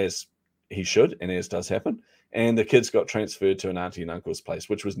jail, as he should, and as does happen. And the kids got transferred to an auntie and uncle's place,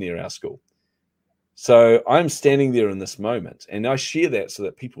 which was near our school. So I'm standing there in this moment, and I share that so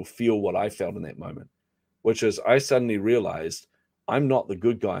that people feel what I felt in that moment, which is I suddenly realized I'm not the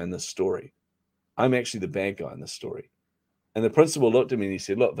good guy in this story. I'm actually the bad guy in this story. And the principal looked at me and he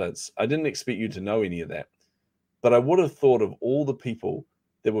said, look, Vince, I didn't expect you to know any of that, but I would have thought of all the people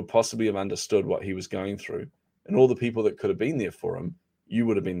that would possibly have understood what he was going through, and all the people that could have been there for him, you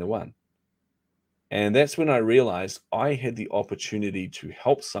would have been the one. And that's when I realized I had the opportunity to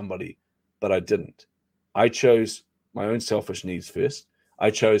help somebody, but I didn't. I chose my own selfish needs first. I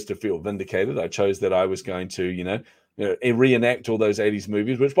chose to feel vindicated. I chose that I was going to, reenact all those 80s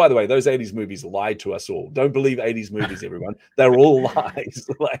movies, which, by the way, those 80s movies lied to us all. Don't believe 80s movies, everyone. They're all lies.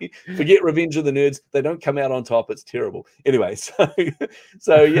 Forget Revenge of the Nerds. They don't come out on top. It's terrible. Anyway, so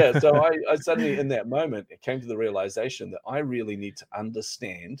I suddenly, in that moment, it came to the realization that I really need to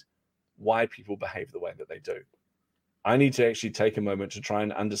understand why people behave the way that they do. I need to actually take a moment to try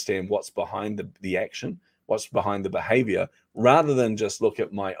and understand what's behind the action, what's behind the behavior, rather than just look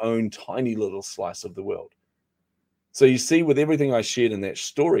at my own tiny little slice of the world. So you see, with everything I shared in that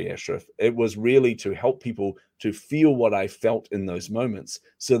story, Ashraf, it was really to help people to feel what I felt in those moments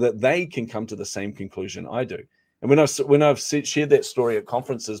so that they can come to the same conclusion I do. And when I've shared that story at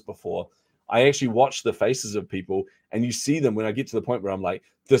conferences before, I actually watch the faces of people, and you see them when I get to the point where I'm like,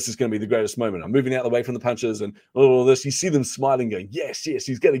 this is going to be the greatest moment. I'm moving out of the way from the punches and all this. You see them smiling, going, yes,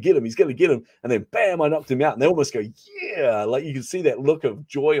 he's going to get him. He's going to get him. And then bam, I knocked him out. And they almost go, yeah. Like you can see that look of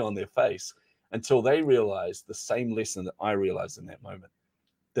joy on their face until they realize the same lesson that I realized in that moment,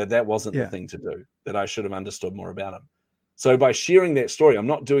 that wasn't the thing to do, that I should have understood more about him. So by sharing that story, I'm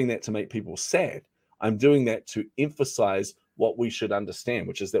not doing that to make people sad. I'm doing that to emphasize what we should understand,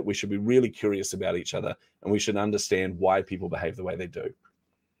 which is that we should be really curious about each other and we should understand why people behave the way they do.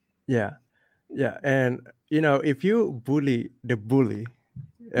 Yeah. And, if you bully the bully,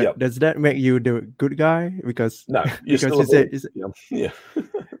 does that make you the good guy? Because no, you said, you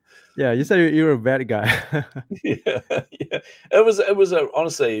said you're a bad guy. It was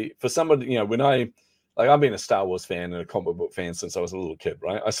honestly, for somebody, I've been a Star Wars fan and a comic book fan since I was a little kid,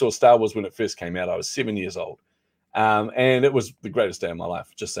 right? I saw Star Wars when it first came out. I was 7 years old. And it was the greatest day of my life,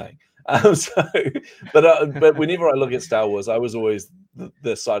 just saying. But whenever I look at Star Wars, I was always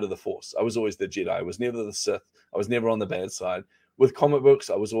the side of the Force. I was always the Jedi. I was never the Sith. I was never on the bad side. With comic books,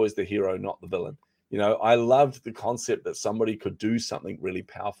 I was always the hero, not the villain. I loved the concept that somebody could do something really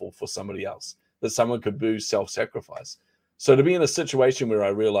powerful for somebody else, that someone could do self-sacrifice. So to be in a situation where I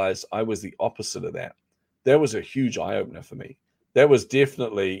realized I was the opposite of that was a huge eye-opener for me. That was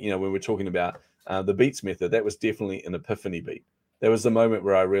definitely, when we're talking about the beats method, that was definitely an epiphany beat. That was the moment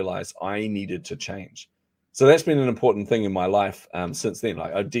where I realized I needed to change. So that's been an important thing in my life since then.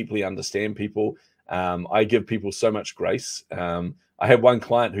 I deeply understand people. I give people so much grace. I had one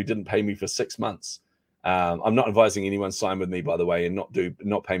client who didn't pay me for 6 months. I'm not advising anyone sign with me, by the way, and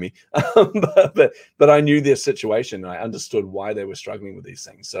not pay me. but I knew their situation and I understood why they were struggling with these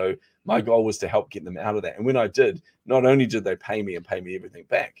things. So my goal was to help get them out of that. And when I did, not only did they pay me and pay me everything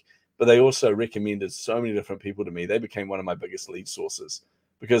back, but they also recommended so many different people to me. They became one of my biggest lead sources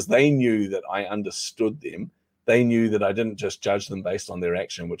because they knew that I understood them. They knew that I didn't just judge them based on their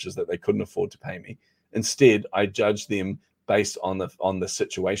action, which is that they couldn't afford to pay me. Instead, I judged them based on the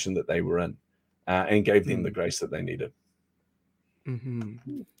situation that they were in and gave them the grace that they needed.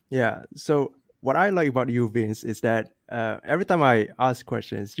 Mm-hmm. Yeah. So what I like about you, Vince, is that every time I ask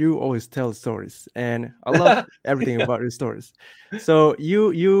questions, you always tell stories, and I love everything about your stories. So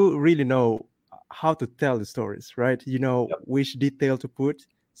you really know how to tell the stories, right? You know which detail to put.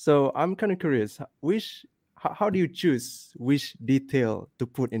 So I'm kind of curious, how do you choose which detail to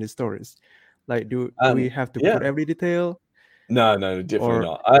put in the stories? Like, do we have to put every detail? No, definitely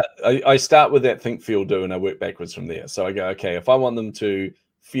not. I start with that think, feel, do, and I work backwards from there. So I go, okay, if I want them to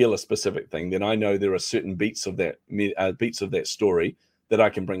feel a specific thing, then I know there are certain beats of that story that I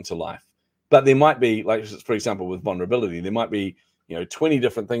can bring to life. But there might be, like, for example, with vulnerability, there might be 20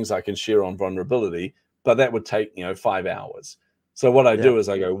 different things I can share on vulnerability, but that would take 5 hours. So what I do is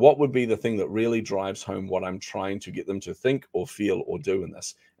I go, what would be the thing that really drives home what I'm trying to get them to think or feel or do in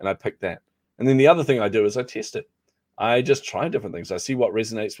this? And I pick that. And then the other thing I do is I test it. I just try different things. I see what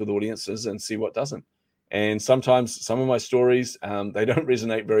resonates with audiences and see what doesn't. And sometimes some of my stories, they don't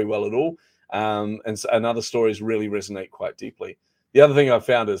resonate very well at all. And other stories really resonate quite deeply. The other thing I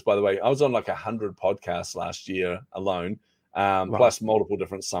found is, by the way, I was on like 100 podcasts last year alone, plus multiple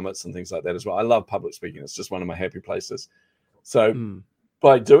different summits and things like that as well. I love public speaking. It's just one of my happy places. So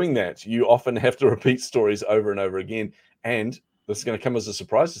by doing that, you often have to repeat stories over and over again. And this is going to come as a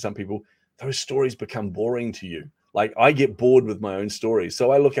surprise to some people. Those stories become boring to you. Like, I get bored with my own stories.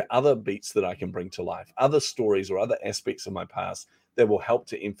 So I look at other beats that I can bring to life, other stories or other aspects of my past that will help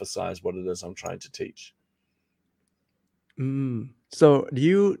to emphasize what it is I'm trying to teach. So do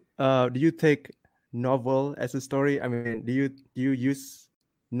you take novel as a story? I mean, do you use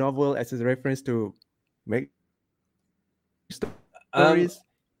novel as a reference to make stories? I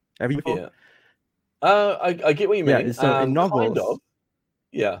get what you mean. Yeah, so in novels, kind of.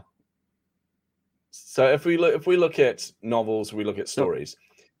 Yeah. So if we look at novels, we look at stories.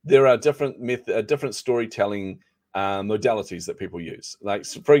 There are different storytelling modalities that people use. Like,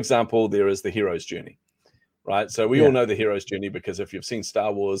 for example, there is the hero's journey, right? So we all know the hero's journey because if you've seen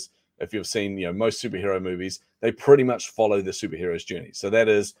Star Wars, if you've seen most superhero movies, they pretty much follow the superhero's journey. So that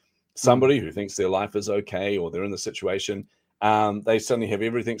is somebody who thinks their life is okay or they're in the situation. They suddenly have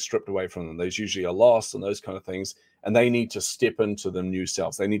everything stripped away from them. There's usually a loss and those kind of things, and they need to step into the new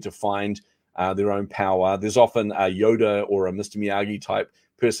selves. They need to find their own power. There's often a Yoda or a Mr. Miyagi type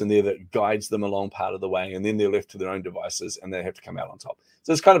person there that guides them along part of the way, and then they're left to their own devices and they have to come out on top.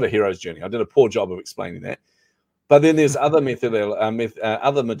 So it's kind of a hero's journey. I did a poor job of explaining that. But then there's other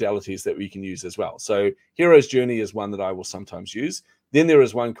other modalities that we can use as well. So hero's journey is one that I will sometimes use. Then there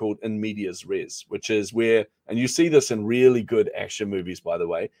is one called in medias res, which is where, and you see this in really good action movies, by the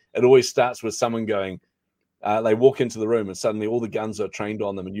way, it always starts with someone going, they walk into the room and suddenly all the guns are trained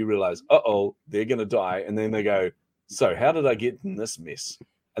on them and you realize, uh-oh, they're going to die. And then they go, so how did I get in this mess?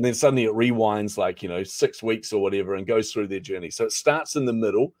 And then suddenly it rewinds 6 weeks or whatever and goes through their journey. So it starts in the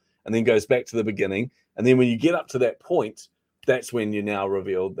middle and then goes back to the beginning. And then when you get up to that point, that's when you now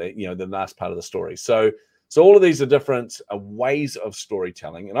reveal that, the last part of the story. So all of these are different ways of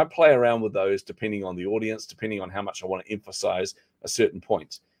storytelling. And I play around with those depending on the audience, depending on how much I want to emphasize a certain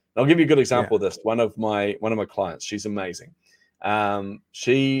point. And I'll give you a good example of this. One of my clients, she's amazing.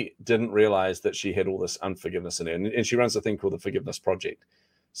 She didn't realize that she had all this unforgiveness in her. And she runs a thing called the Forgiveness Project.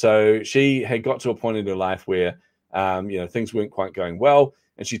 So she had got to a point in her life where, things weren't quite going well.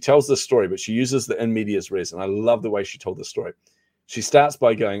 And she tells this story, but she uses the in medias res. And I love the way she told the story. She starts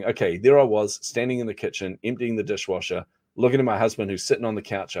by going, okay, there I was standing in the kitchen, emptying the dishwasher, looking at my husband who's sitting on the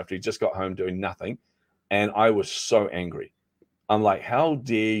couch after he just got home doing nothing. And I was so angry. I'm like, how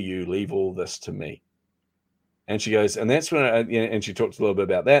dare you leave all this to me? And she goes, and that's when, and she talks a little bit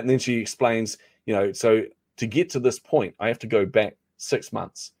about that. And then she explains, so to get to this point, I have to go back 6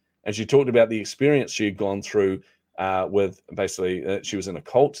 months. And she talked about the experience she had gone through with basically, she was in a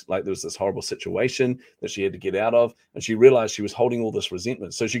cult, like there was this horrible situation that she had to get out of. And she realized she was holding all this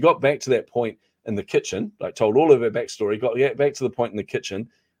resentment. So she got back to that point in the kitchen, like told all of her backstory, got back to the point in the kitchen.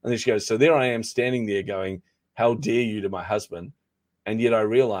 And then she goes, so there I am standing there going, how dare you to my husband? And yet I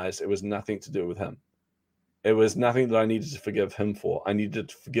realized it was nothing to do with him. It was nothing that I needed to forgive him for. I needed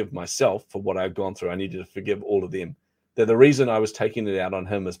to forgive myself for what I've gone through. I needed to forgive all of them. That the reason I was taking it out on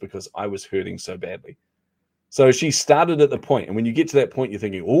him is because I was hurting so badly. So she started at the point, and when you get to that point, you're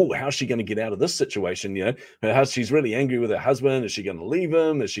thinking, oh, how's she going to get out of this situation? She's really angry with her husband. Is she going to leave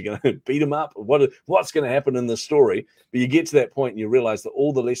him? Is she going to beat him up? What's going to happen in this story? But you get to that point and you realize that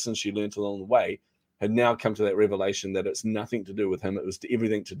all the lessons she learned along the way had now come to that revelation that it's nothing to do with him. It was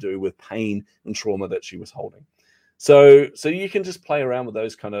everything to do with pain and trauma that she was holding. So you can just play around with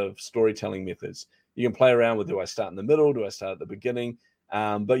those kind of storytelling methods. You can play around with, do I start in the middle? Do I start at the beginning?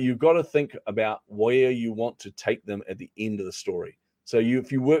 But you've got to think about where you want to take them at the end of the story. So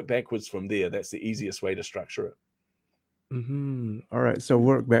if you work backwards from there, that's the easiest way to structure it. All right. So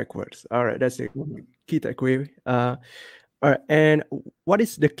work backwards. All right. That's a key takeaway. All right. And what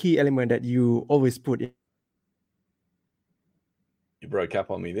is the key element that you always put in? You broke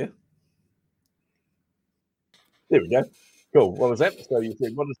up on me there. There we go. Cool. What was that? So you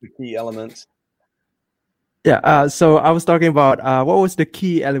said, what is the key element? Yeah. So I was talking about what was the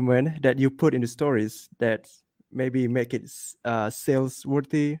key element that you put in the stories that maybe make it sales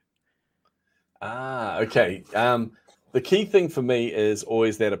worthy? Okay. The key thing for me is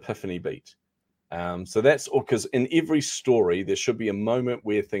always that epiphany beat. So that's because in every story, there should be a moment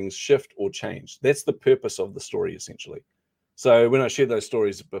where things shift or change. That's the purpose of the story, essentially. So when I shared those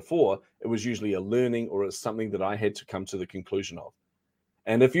stories before, it was usually a learning or it's something that I had to come to the conclusion of.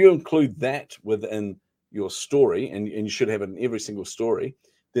 And if you include that within your story, and you should have it in every single story,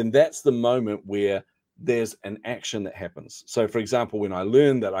 then that's the moment where there's an action that happens. So for example, when I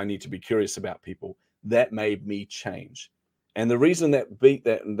learned that I need to be curious about people, that made me change. And the reason that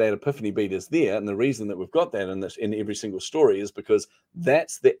epiphany beat is there, and the reason that we've got that in every single story is because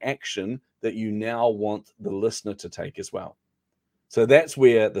that's the action that you now want the listener to take as well. So that's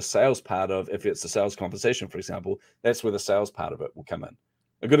where the sales part of, if it's a sales conversation, for example, that's where the sales part of it will come in.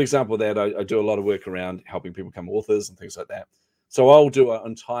 A good example of that, I do a lot of work around helping people become authors and things like that. So I'll do an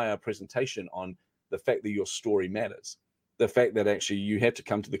entire presentation on the fact that your story matters. The fact that actually you had to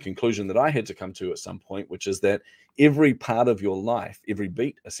come to the conclusion that I had to come to at some point, which is that every part of your life, every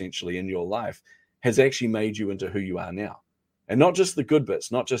beat essentially in your life has actually made you into who you are now. And not just the good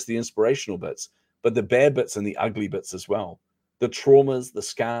bits, not just the inspirational bits, but the bad bits and the ugly bits as well. The traumas, the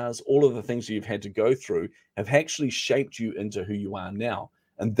scars, all of the things you've had to go through have actually shaped you into who you are now.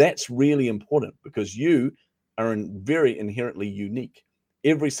 And that's really important because you are very inherently unique.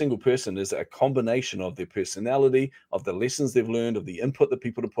 Every single person is a combination of their personality, of the lessons they've learned, of the input that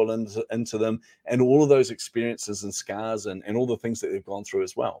people to pull into them, and all of those experiences and scars and all the things that they've gone through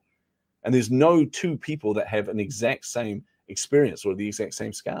as well. And there's no two people that have an exact same experience or the exact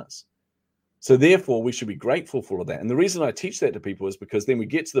same scars. So therefore, we should be grateful for all of that. And the reason I teach that to people is because then we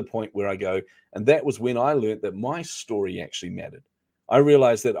get to the point where I go, and that was when I learned that my story actually mattered. I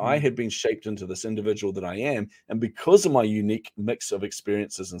realized that I had been shaped into this individual that I am. And because of my unique mix of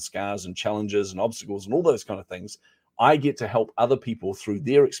experiences and scars and challenges and obstacles and all those kind of things, I get to help other people through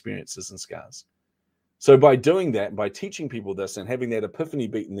their experiences and scars. So by doing that, by teaching people this and having that epiphany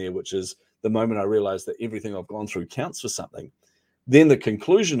beat in there, which is the moment I realized that everything I've gone through counts for something, then the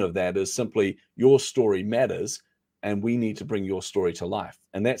conclusion of that is simply your story matters and we need to bring your story to life.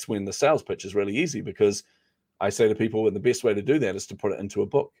 And that's when the sales pitch is really easy, because I say to people, the best way to do that is to put it into a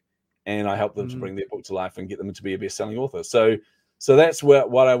book. And I help them to bring their book to life and get them to be a best-selling author. So that's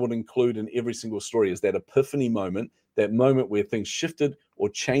what I would include in every single story, is that epiphany moment, that moment where things shifted or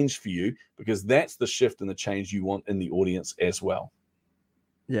changed for you, because that's the shift and the change you want in the audience as well.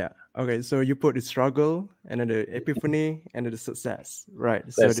 Yeah. Okay. So you put the struggle and then the epiphany and then the success, right?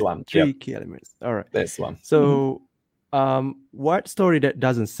 That's so the one. Three key elements. All right. That's the one. So what story that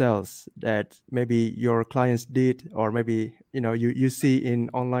doesn't sell that maybe your clients did, or maybe you see in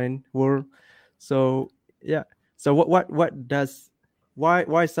online world? So yeah. So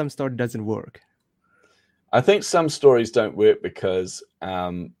why some story doesn't work? I think some stories don't work because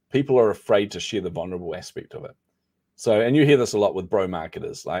people are afraid to share the vulnerable aspect of it. So, and you hear this a lot with bro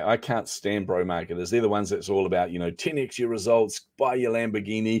marketers. Like, I can't stand bro marketers. They're the ones that's all about, 10x your results, buy your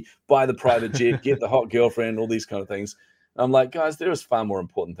Lamborghini, buy the private jet, get the hot girlfriend, all these kind of things. I'm like, guys, there is far more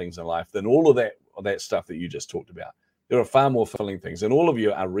important things in life than all of that stuff that you just talked about. There are far more fulfilling things, and all of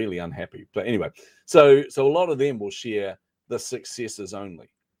you are really unhappy. But anyway, so a lot of them will share the successes only.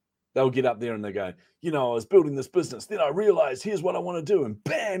 They'll get up there and they go, I was building this business. Then I realized here's what I want to do. And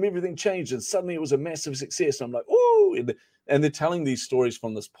bam, everything changed. And suddenly it was a massive success. And I'm like, ooh. And they're telling these stories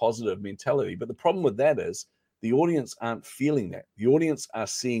from this positive mentality. But the problem with that is the audience aren't feeling that. The audience are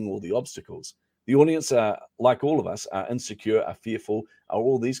seeing all the obstacles. The audience are, like all of us, are insecure, are fearful, are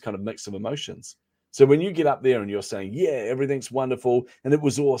all these kind of mix of emotions. So when you get up there and you're saying, yeah, everything's wonderful and it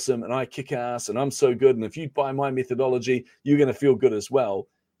was awesome and I kick ass and I'm so good. And if you buy my methodology, you're going to feel good as well.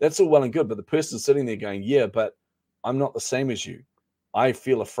 That's all well and good, but the person sitting there going, yeah, but I'm not the same as you. I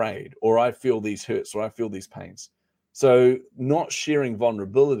feel afraid, or I feel these hurts, or I feel these pains. So not sharing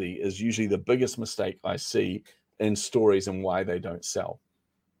vulnerability is usually the biggest mistake I see in stories and why they don't sell.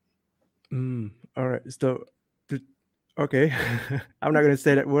 All right. So, okay. I'm not going to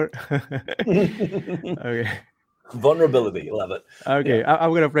say that word. Okay. Vulnerability. Love it. Okay. Yeah.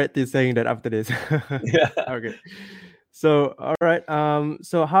 I'm going to practice saying that after this. Yeah. Okay. So, all right.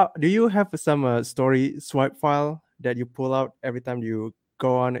 So how do you have some story swipe file that you pull out every time you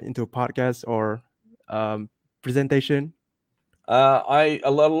go on into a podcast or presentation? A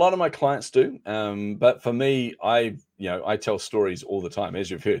lot of my clients do, but for me, I tell stories all the time, as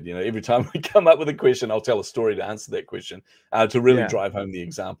you've heard. Every time we come up with a question, I'll tell a story to answer that question, to really drive home the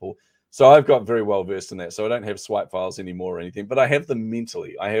example. So I've got very well versed in that. So I don't have swipe files anymore or anything, but I have them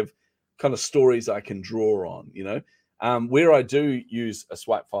mentally. I have kind of stories I can draw on. Where I do use a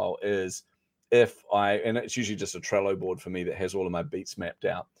swipe file is and it's usually just a Trello board for me that has all of my beats mapped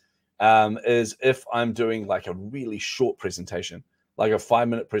out, is if I'm doing like a really short presentation, like a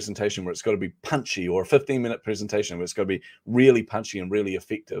 5-minute presentation where it's got to be punchy, or a 15-minute presentation where it's got to be really punchy and really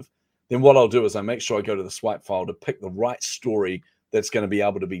effective, then what I'll do is I make sure I go to the swipe file to pick the right story that's going to be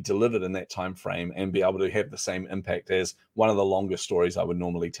able to be delivered in that time frame and be able to have the same impact as one of the longer stories I would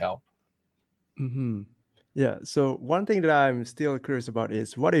normally tell. Mm-hmm. Yeah. So one thing that I'm still curious about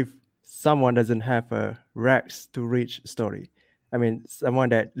is, what if someone doesn't have a rags to rich story? I mean, someone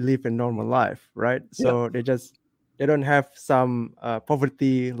that live a normal life, right? So they don't have some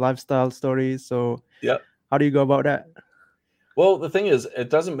poverty lifestyle story. So how do you go about that? Well, the thing is, it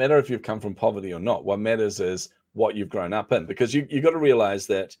doesn't matter if you've come from poverty or not. What matters is what you've grown up in, because you got to realize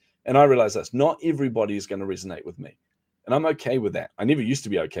that, and I realize this, not everybody is going to resonate with me. And I'm okay with that. I never used to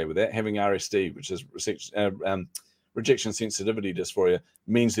be okay with that. Having RSD, which is rejection sensitivity dysphoria,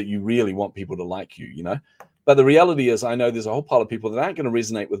 means that you really want people to like you, But the reality is, I know there's a whole pile of people that aren't going to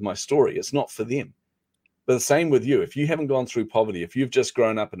resonate with my story. It's not for them. But the same with you. If you haven't gone through poverty, if you've just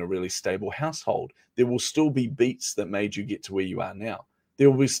grown up in a really stable household, there will still be beats that made you get to where you are now.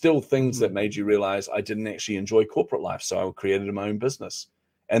 There will be still things that made you realize I didn't actually enjoy corporate life, so I created my own business.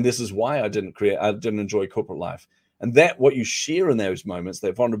 And this is why I didn't enjoy corporate life. And that what you share in those moments,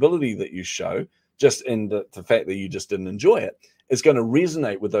 that vulnerability that you show, just in the fact that you just didn't enjoy it, is going to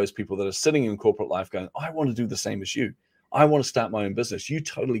resonate with those people that are sitting in corporate life going, I want to do the same as you. I want to start my own business. You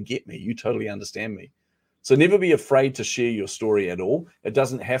totally get me. You totally understand me. So never be afraid to share your story at all. It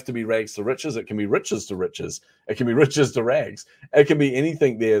doesn't have to be rags to riches. It can be riches to riches. It can be riches to rags. It can be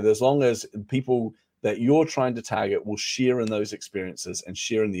anything there, as long as people that you're trying to target will share in those experiences and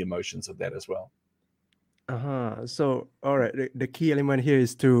share in the emotions of that as well. So, all right, the key element here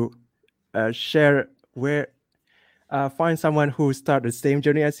is to share find someone who start the same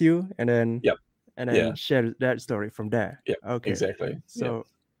journey as you, and then share that story from there. Yeah, okay, exactly. So,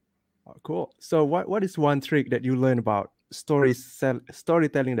 Oh, cool. So what is one trick that you learn about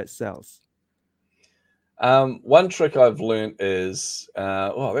storytelling that sells? One trick I've learned is,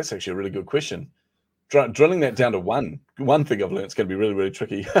 that's actually a really good question. Drilling that down to one thing I've learned is going to be really, really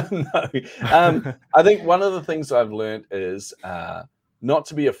tricky. No. I think one of the things I've learned is not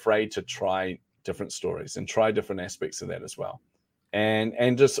to be afraid to try different stories and try different aspects of that as well.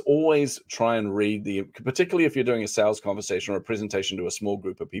 And just always try and read particularly if you're doing a sales conversation or a presentation to a small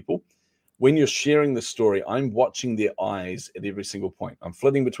group of people, when you're sharing the story, I'm watching their eyes at every single point. I'm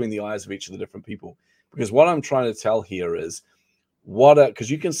flitting between the eyes of each of the different people, because what I'm trying to tell here is because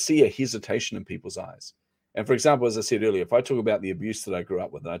you can see a hesitation in people's eyes. And for example, as I said earlier, if I talk about the abuse that I grew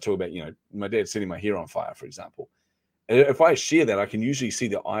up with, and I talk about, my dad setting my hair on fire, for example, if I share that, I can usually see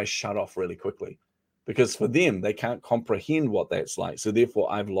their eyes shut off really quickly, because for them, they can't comprehend what that's like. So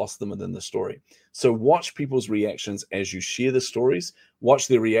therefore, I've lost them within the story. So watch people's reactions as you share the stories. Watch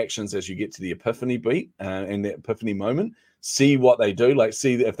their reactions as you get to the epiphany beat and that epiphany moment. See what they do. Like,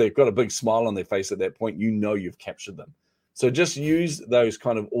 see if they've got a big smile on their face at that point, you've captured them. So just use those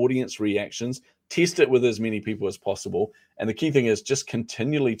kind of audience reactions. Test it with as many people as possible. And the key thing is just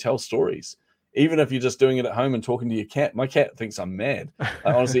continually tell stories. Even if you're just doing it at home and talking to your cat. My cat thinks I'm mad.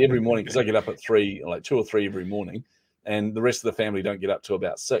 Honestly, every morning, because I get up at 3, like 2 or 3 every morning, and the rest of the family don't get up till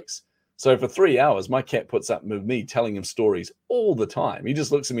about 6. So for 3 hours, my cat puts up with me telling him stories all the time. He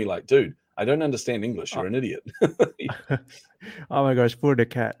just looks at me like, dude, I don't understand English. You're an idiot. Oh my gosh, poor the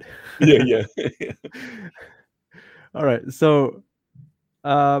cat. Yeah. All right. So,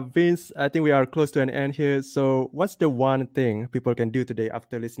 Vince, I think we are close to an end here. So what's the one thing people can do today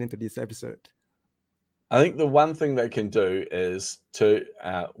after listening to this episode? I think the one thing they can do is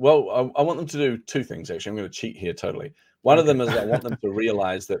I want them to do 2 things, actually. I'm going to cheat here totally. One of them is I want them to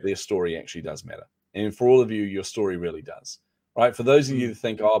realize that their story actually does matter. And for all of you, your story really does, right? For those of you who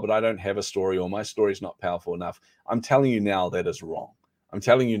think, but I don't have a story, or my story is not powerful enough, I'm telling you now that is wrong. I'm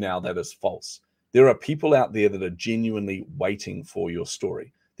telling you now that is false. There are people out there that are genuinely waiting for your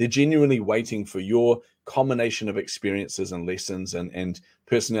story. They're genuinely waiting for your combination of experiences and lessons and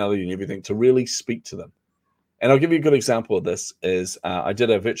personality and everything to really speak to them. And I'll give you a good example of this is I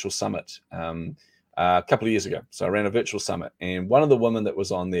did a virtual summit a couple of years ago. So I ran a virtual summit, and one of the women that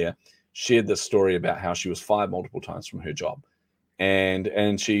was on there shared this story about how she was fired multiple times from her job. And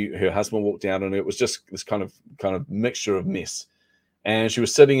her husband walked out, and it was just this kind of mixture of mess. And she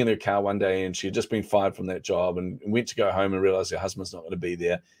was sitting in her car one day, and she had just been fired from that job and went to go home and realized her husband's not going to be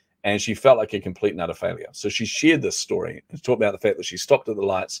there. And she felt like a complete and utter failure. So she shared this story and talked about the fact that she stopped at the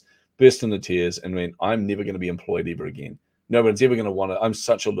lights, burst into tears, and went, I'm never going to be employed ever again. No one's ever going to want to. I'm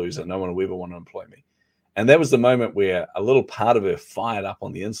such a loser. No one will ever want to employ me. And that was the moment where a little part of her fired up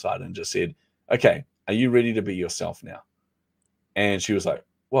on the inside and just said, okay, are you ready to be yourself now? And she was like,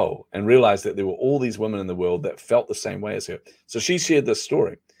 whoa, and realized that there were all these women in the world that felt the same way as her. So she shared this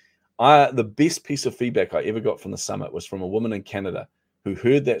story. The best piece of feedback I ever got from the summit was from a woman in Canada who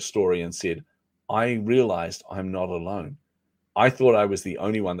heard that story and said, I realized I'm not alone. I thought I was the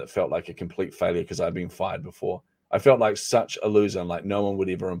only one that felt like a complete failure because I'd been fired before. I felt like such a loser and like no one would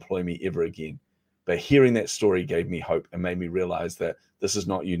ever employ me ever again. But hearing that story gave me hope and made me realize that this is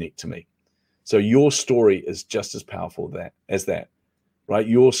not unique to me. So your story is just as powerful as that, right?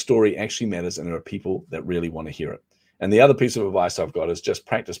 Your story actually matters, and there are people that really want to hear it. And the other piece of advice I've got is just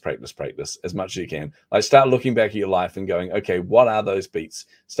practice as much as you can. Like start looking back at your life and going, okay, what are those beats?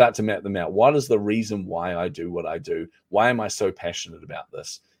 Start to map them out. What is the reason why I do what I do? Why am I so passionate about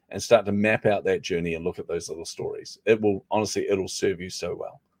this? And start to map out that journey and look at those little stories. It'll serve you so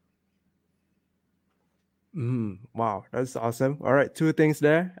well. Wow, that's awesome. All right, 2 things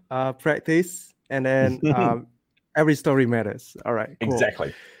there. Practice, and then every story matters. All right, cool.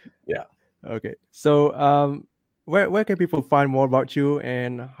 Exactly. Yeah. Okay. So where can people find more about you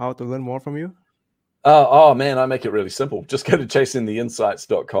and how to learn more from you? Oh man, I make it really simple. Just go to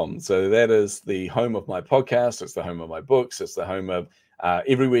chasingtheinsights.com. So that is the home of my podcast. It's the home of my books. It's the home of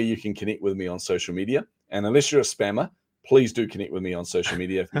everywhere you can connect with me on social media. And unless you're a spammer, please do connect with me on social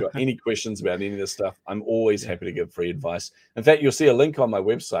media. If you've got any questions about any of this stuff, I'm always happy to give free advice. In fact, you'll see a link on my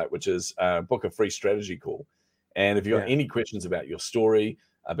website, which is book a free strategy call. And if you've got any questions about your story,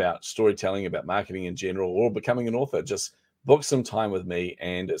 about storytelling, about marketing in general, or becoming an author, just book some time with me,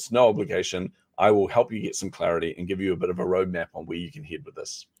 and it's no obligation. I will help you get some clarity and give you a bit of a roadmap on where you can head with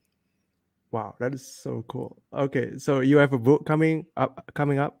this. Wow, that is so cool. Okay, so you have a book coming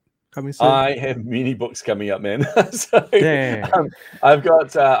soon? I have many books coming up, man. I've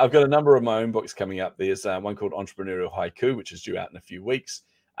got a number of my own books coming up. There's one called Entrepreneurial Haiku, which is due out in a few weeks.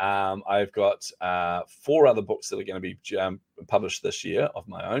 I've got 4 other books that are going to be published this year of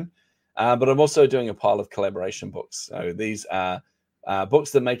my own. But I'm also doing a pile of collaboration books. So these are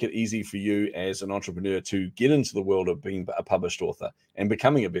books that make it easy for you as an entrepreneur to get into the world of being a published author and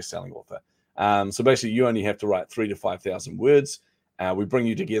becoming a best-selling author. So basically, you only have to write 3,000 to 5,000 words. We bring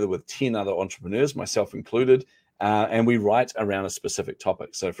you together with 10 other entrepreneurs, myself included, and we write around a specific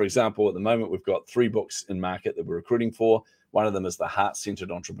topic. So, for example, at the moment, we've got 3 books in market that we're recruiting for. One of them is The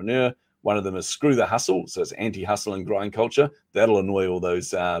Heart-Centered Entrepreneur. One of them is Screw the Hustle. So it's anti-hustle and grind culture. That'll annoy all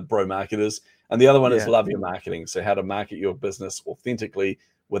those bro marketers. And the other one is Love Your Marketing. So how to market your business authentically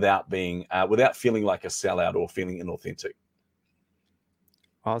without feeling like a sellout or feeling inauthentic.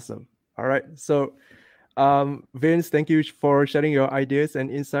 Awesome. All right. So, Vince, thank you for sharing your ideas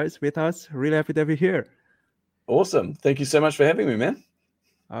and insights with us. Really happy to have you here. Awesome. Thank you so much for having me, man.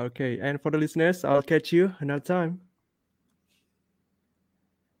 Okay. And for the listeners, I'll catch you another time.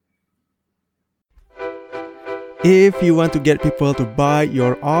 If you want to get people to buy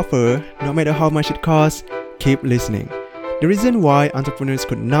your offer, no matter how much it costs, keep listening. The reason why entrepreneurs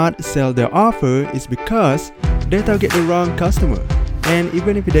could not sell their offer is because they target the wrong customer. And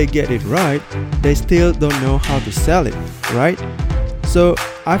even if they get it right, they still don't know how to sell it, right? So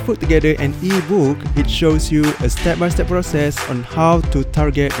I put together an ebook. It shows you a step-by-step process on how to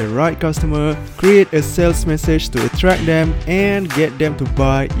target the right customer, create a sales message to attract them, and get them to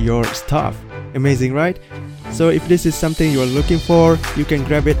buy your stuff. Amazing, right? So if this is something you're looking for, you can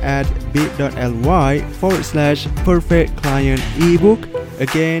grab it at bit.ly/perfect client ebook.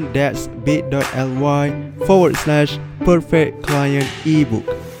 Again, that's bit.ly/perfect client ebook.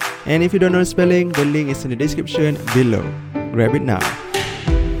 And if you don't know spelling, the link is in the description below. Grab it now.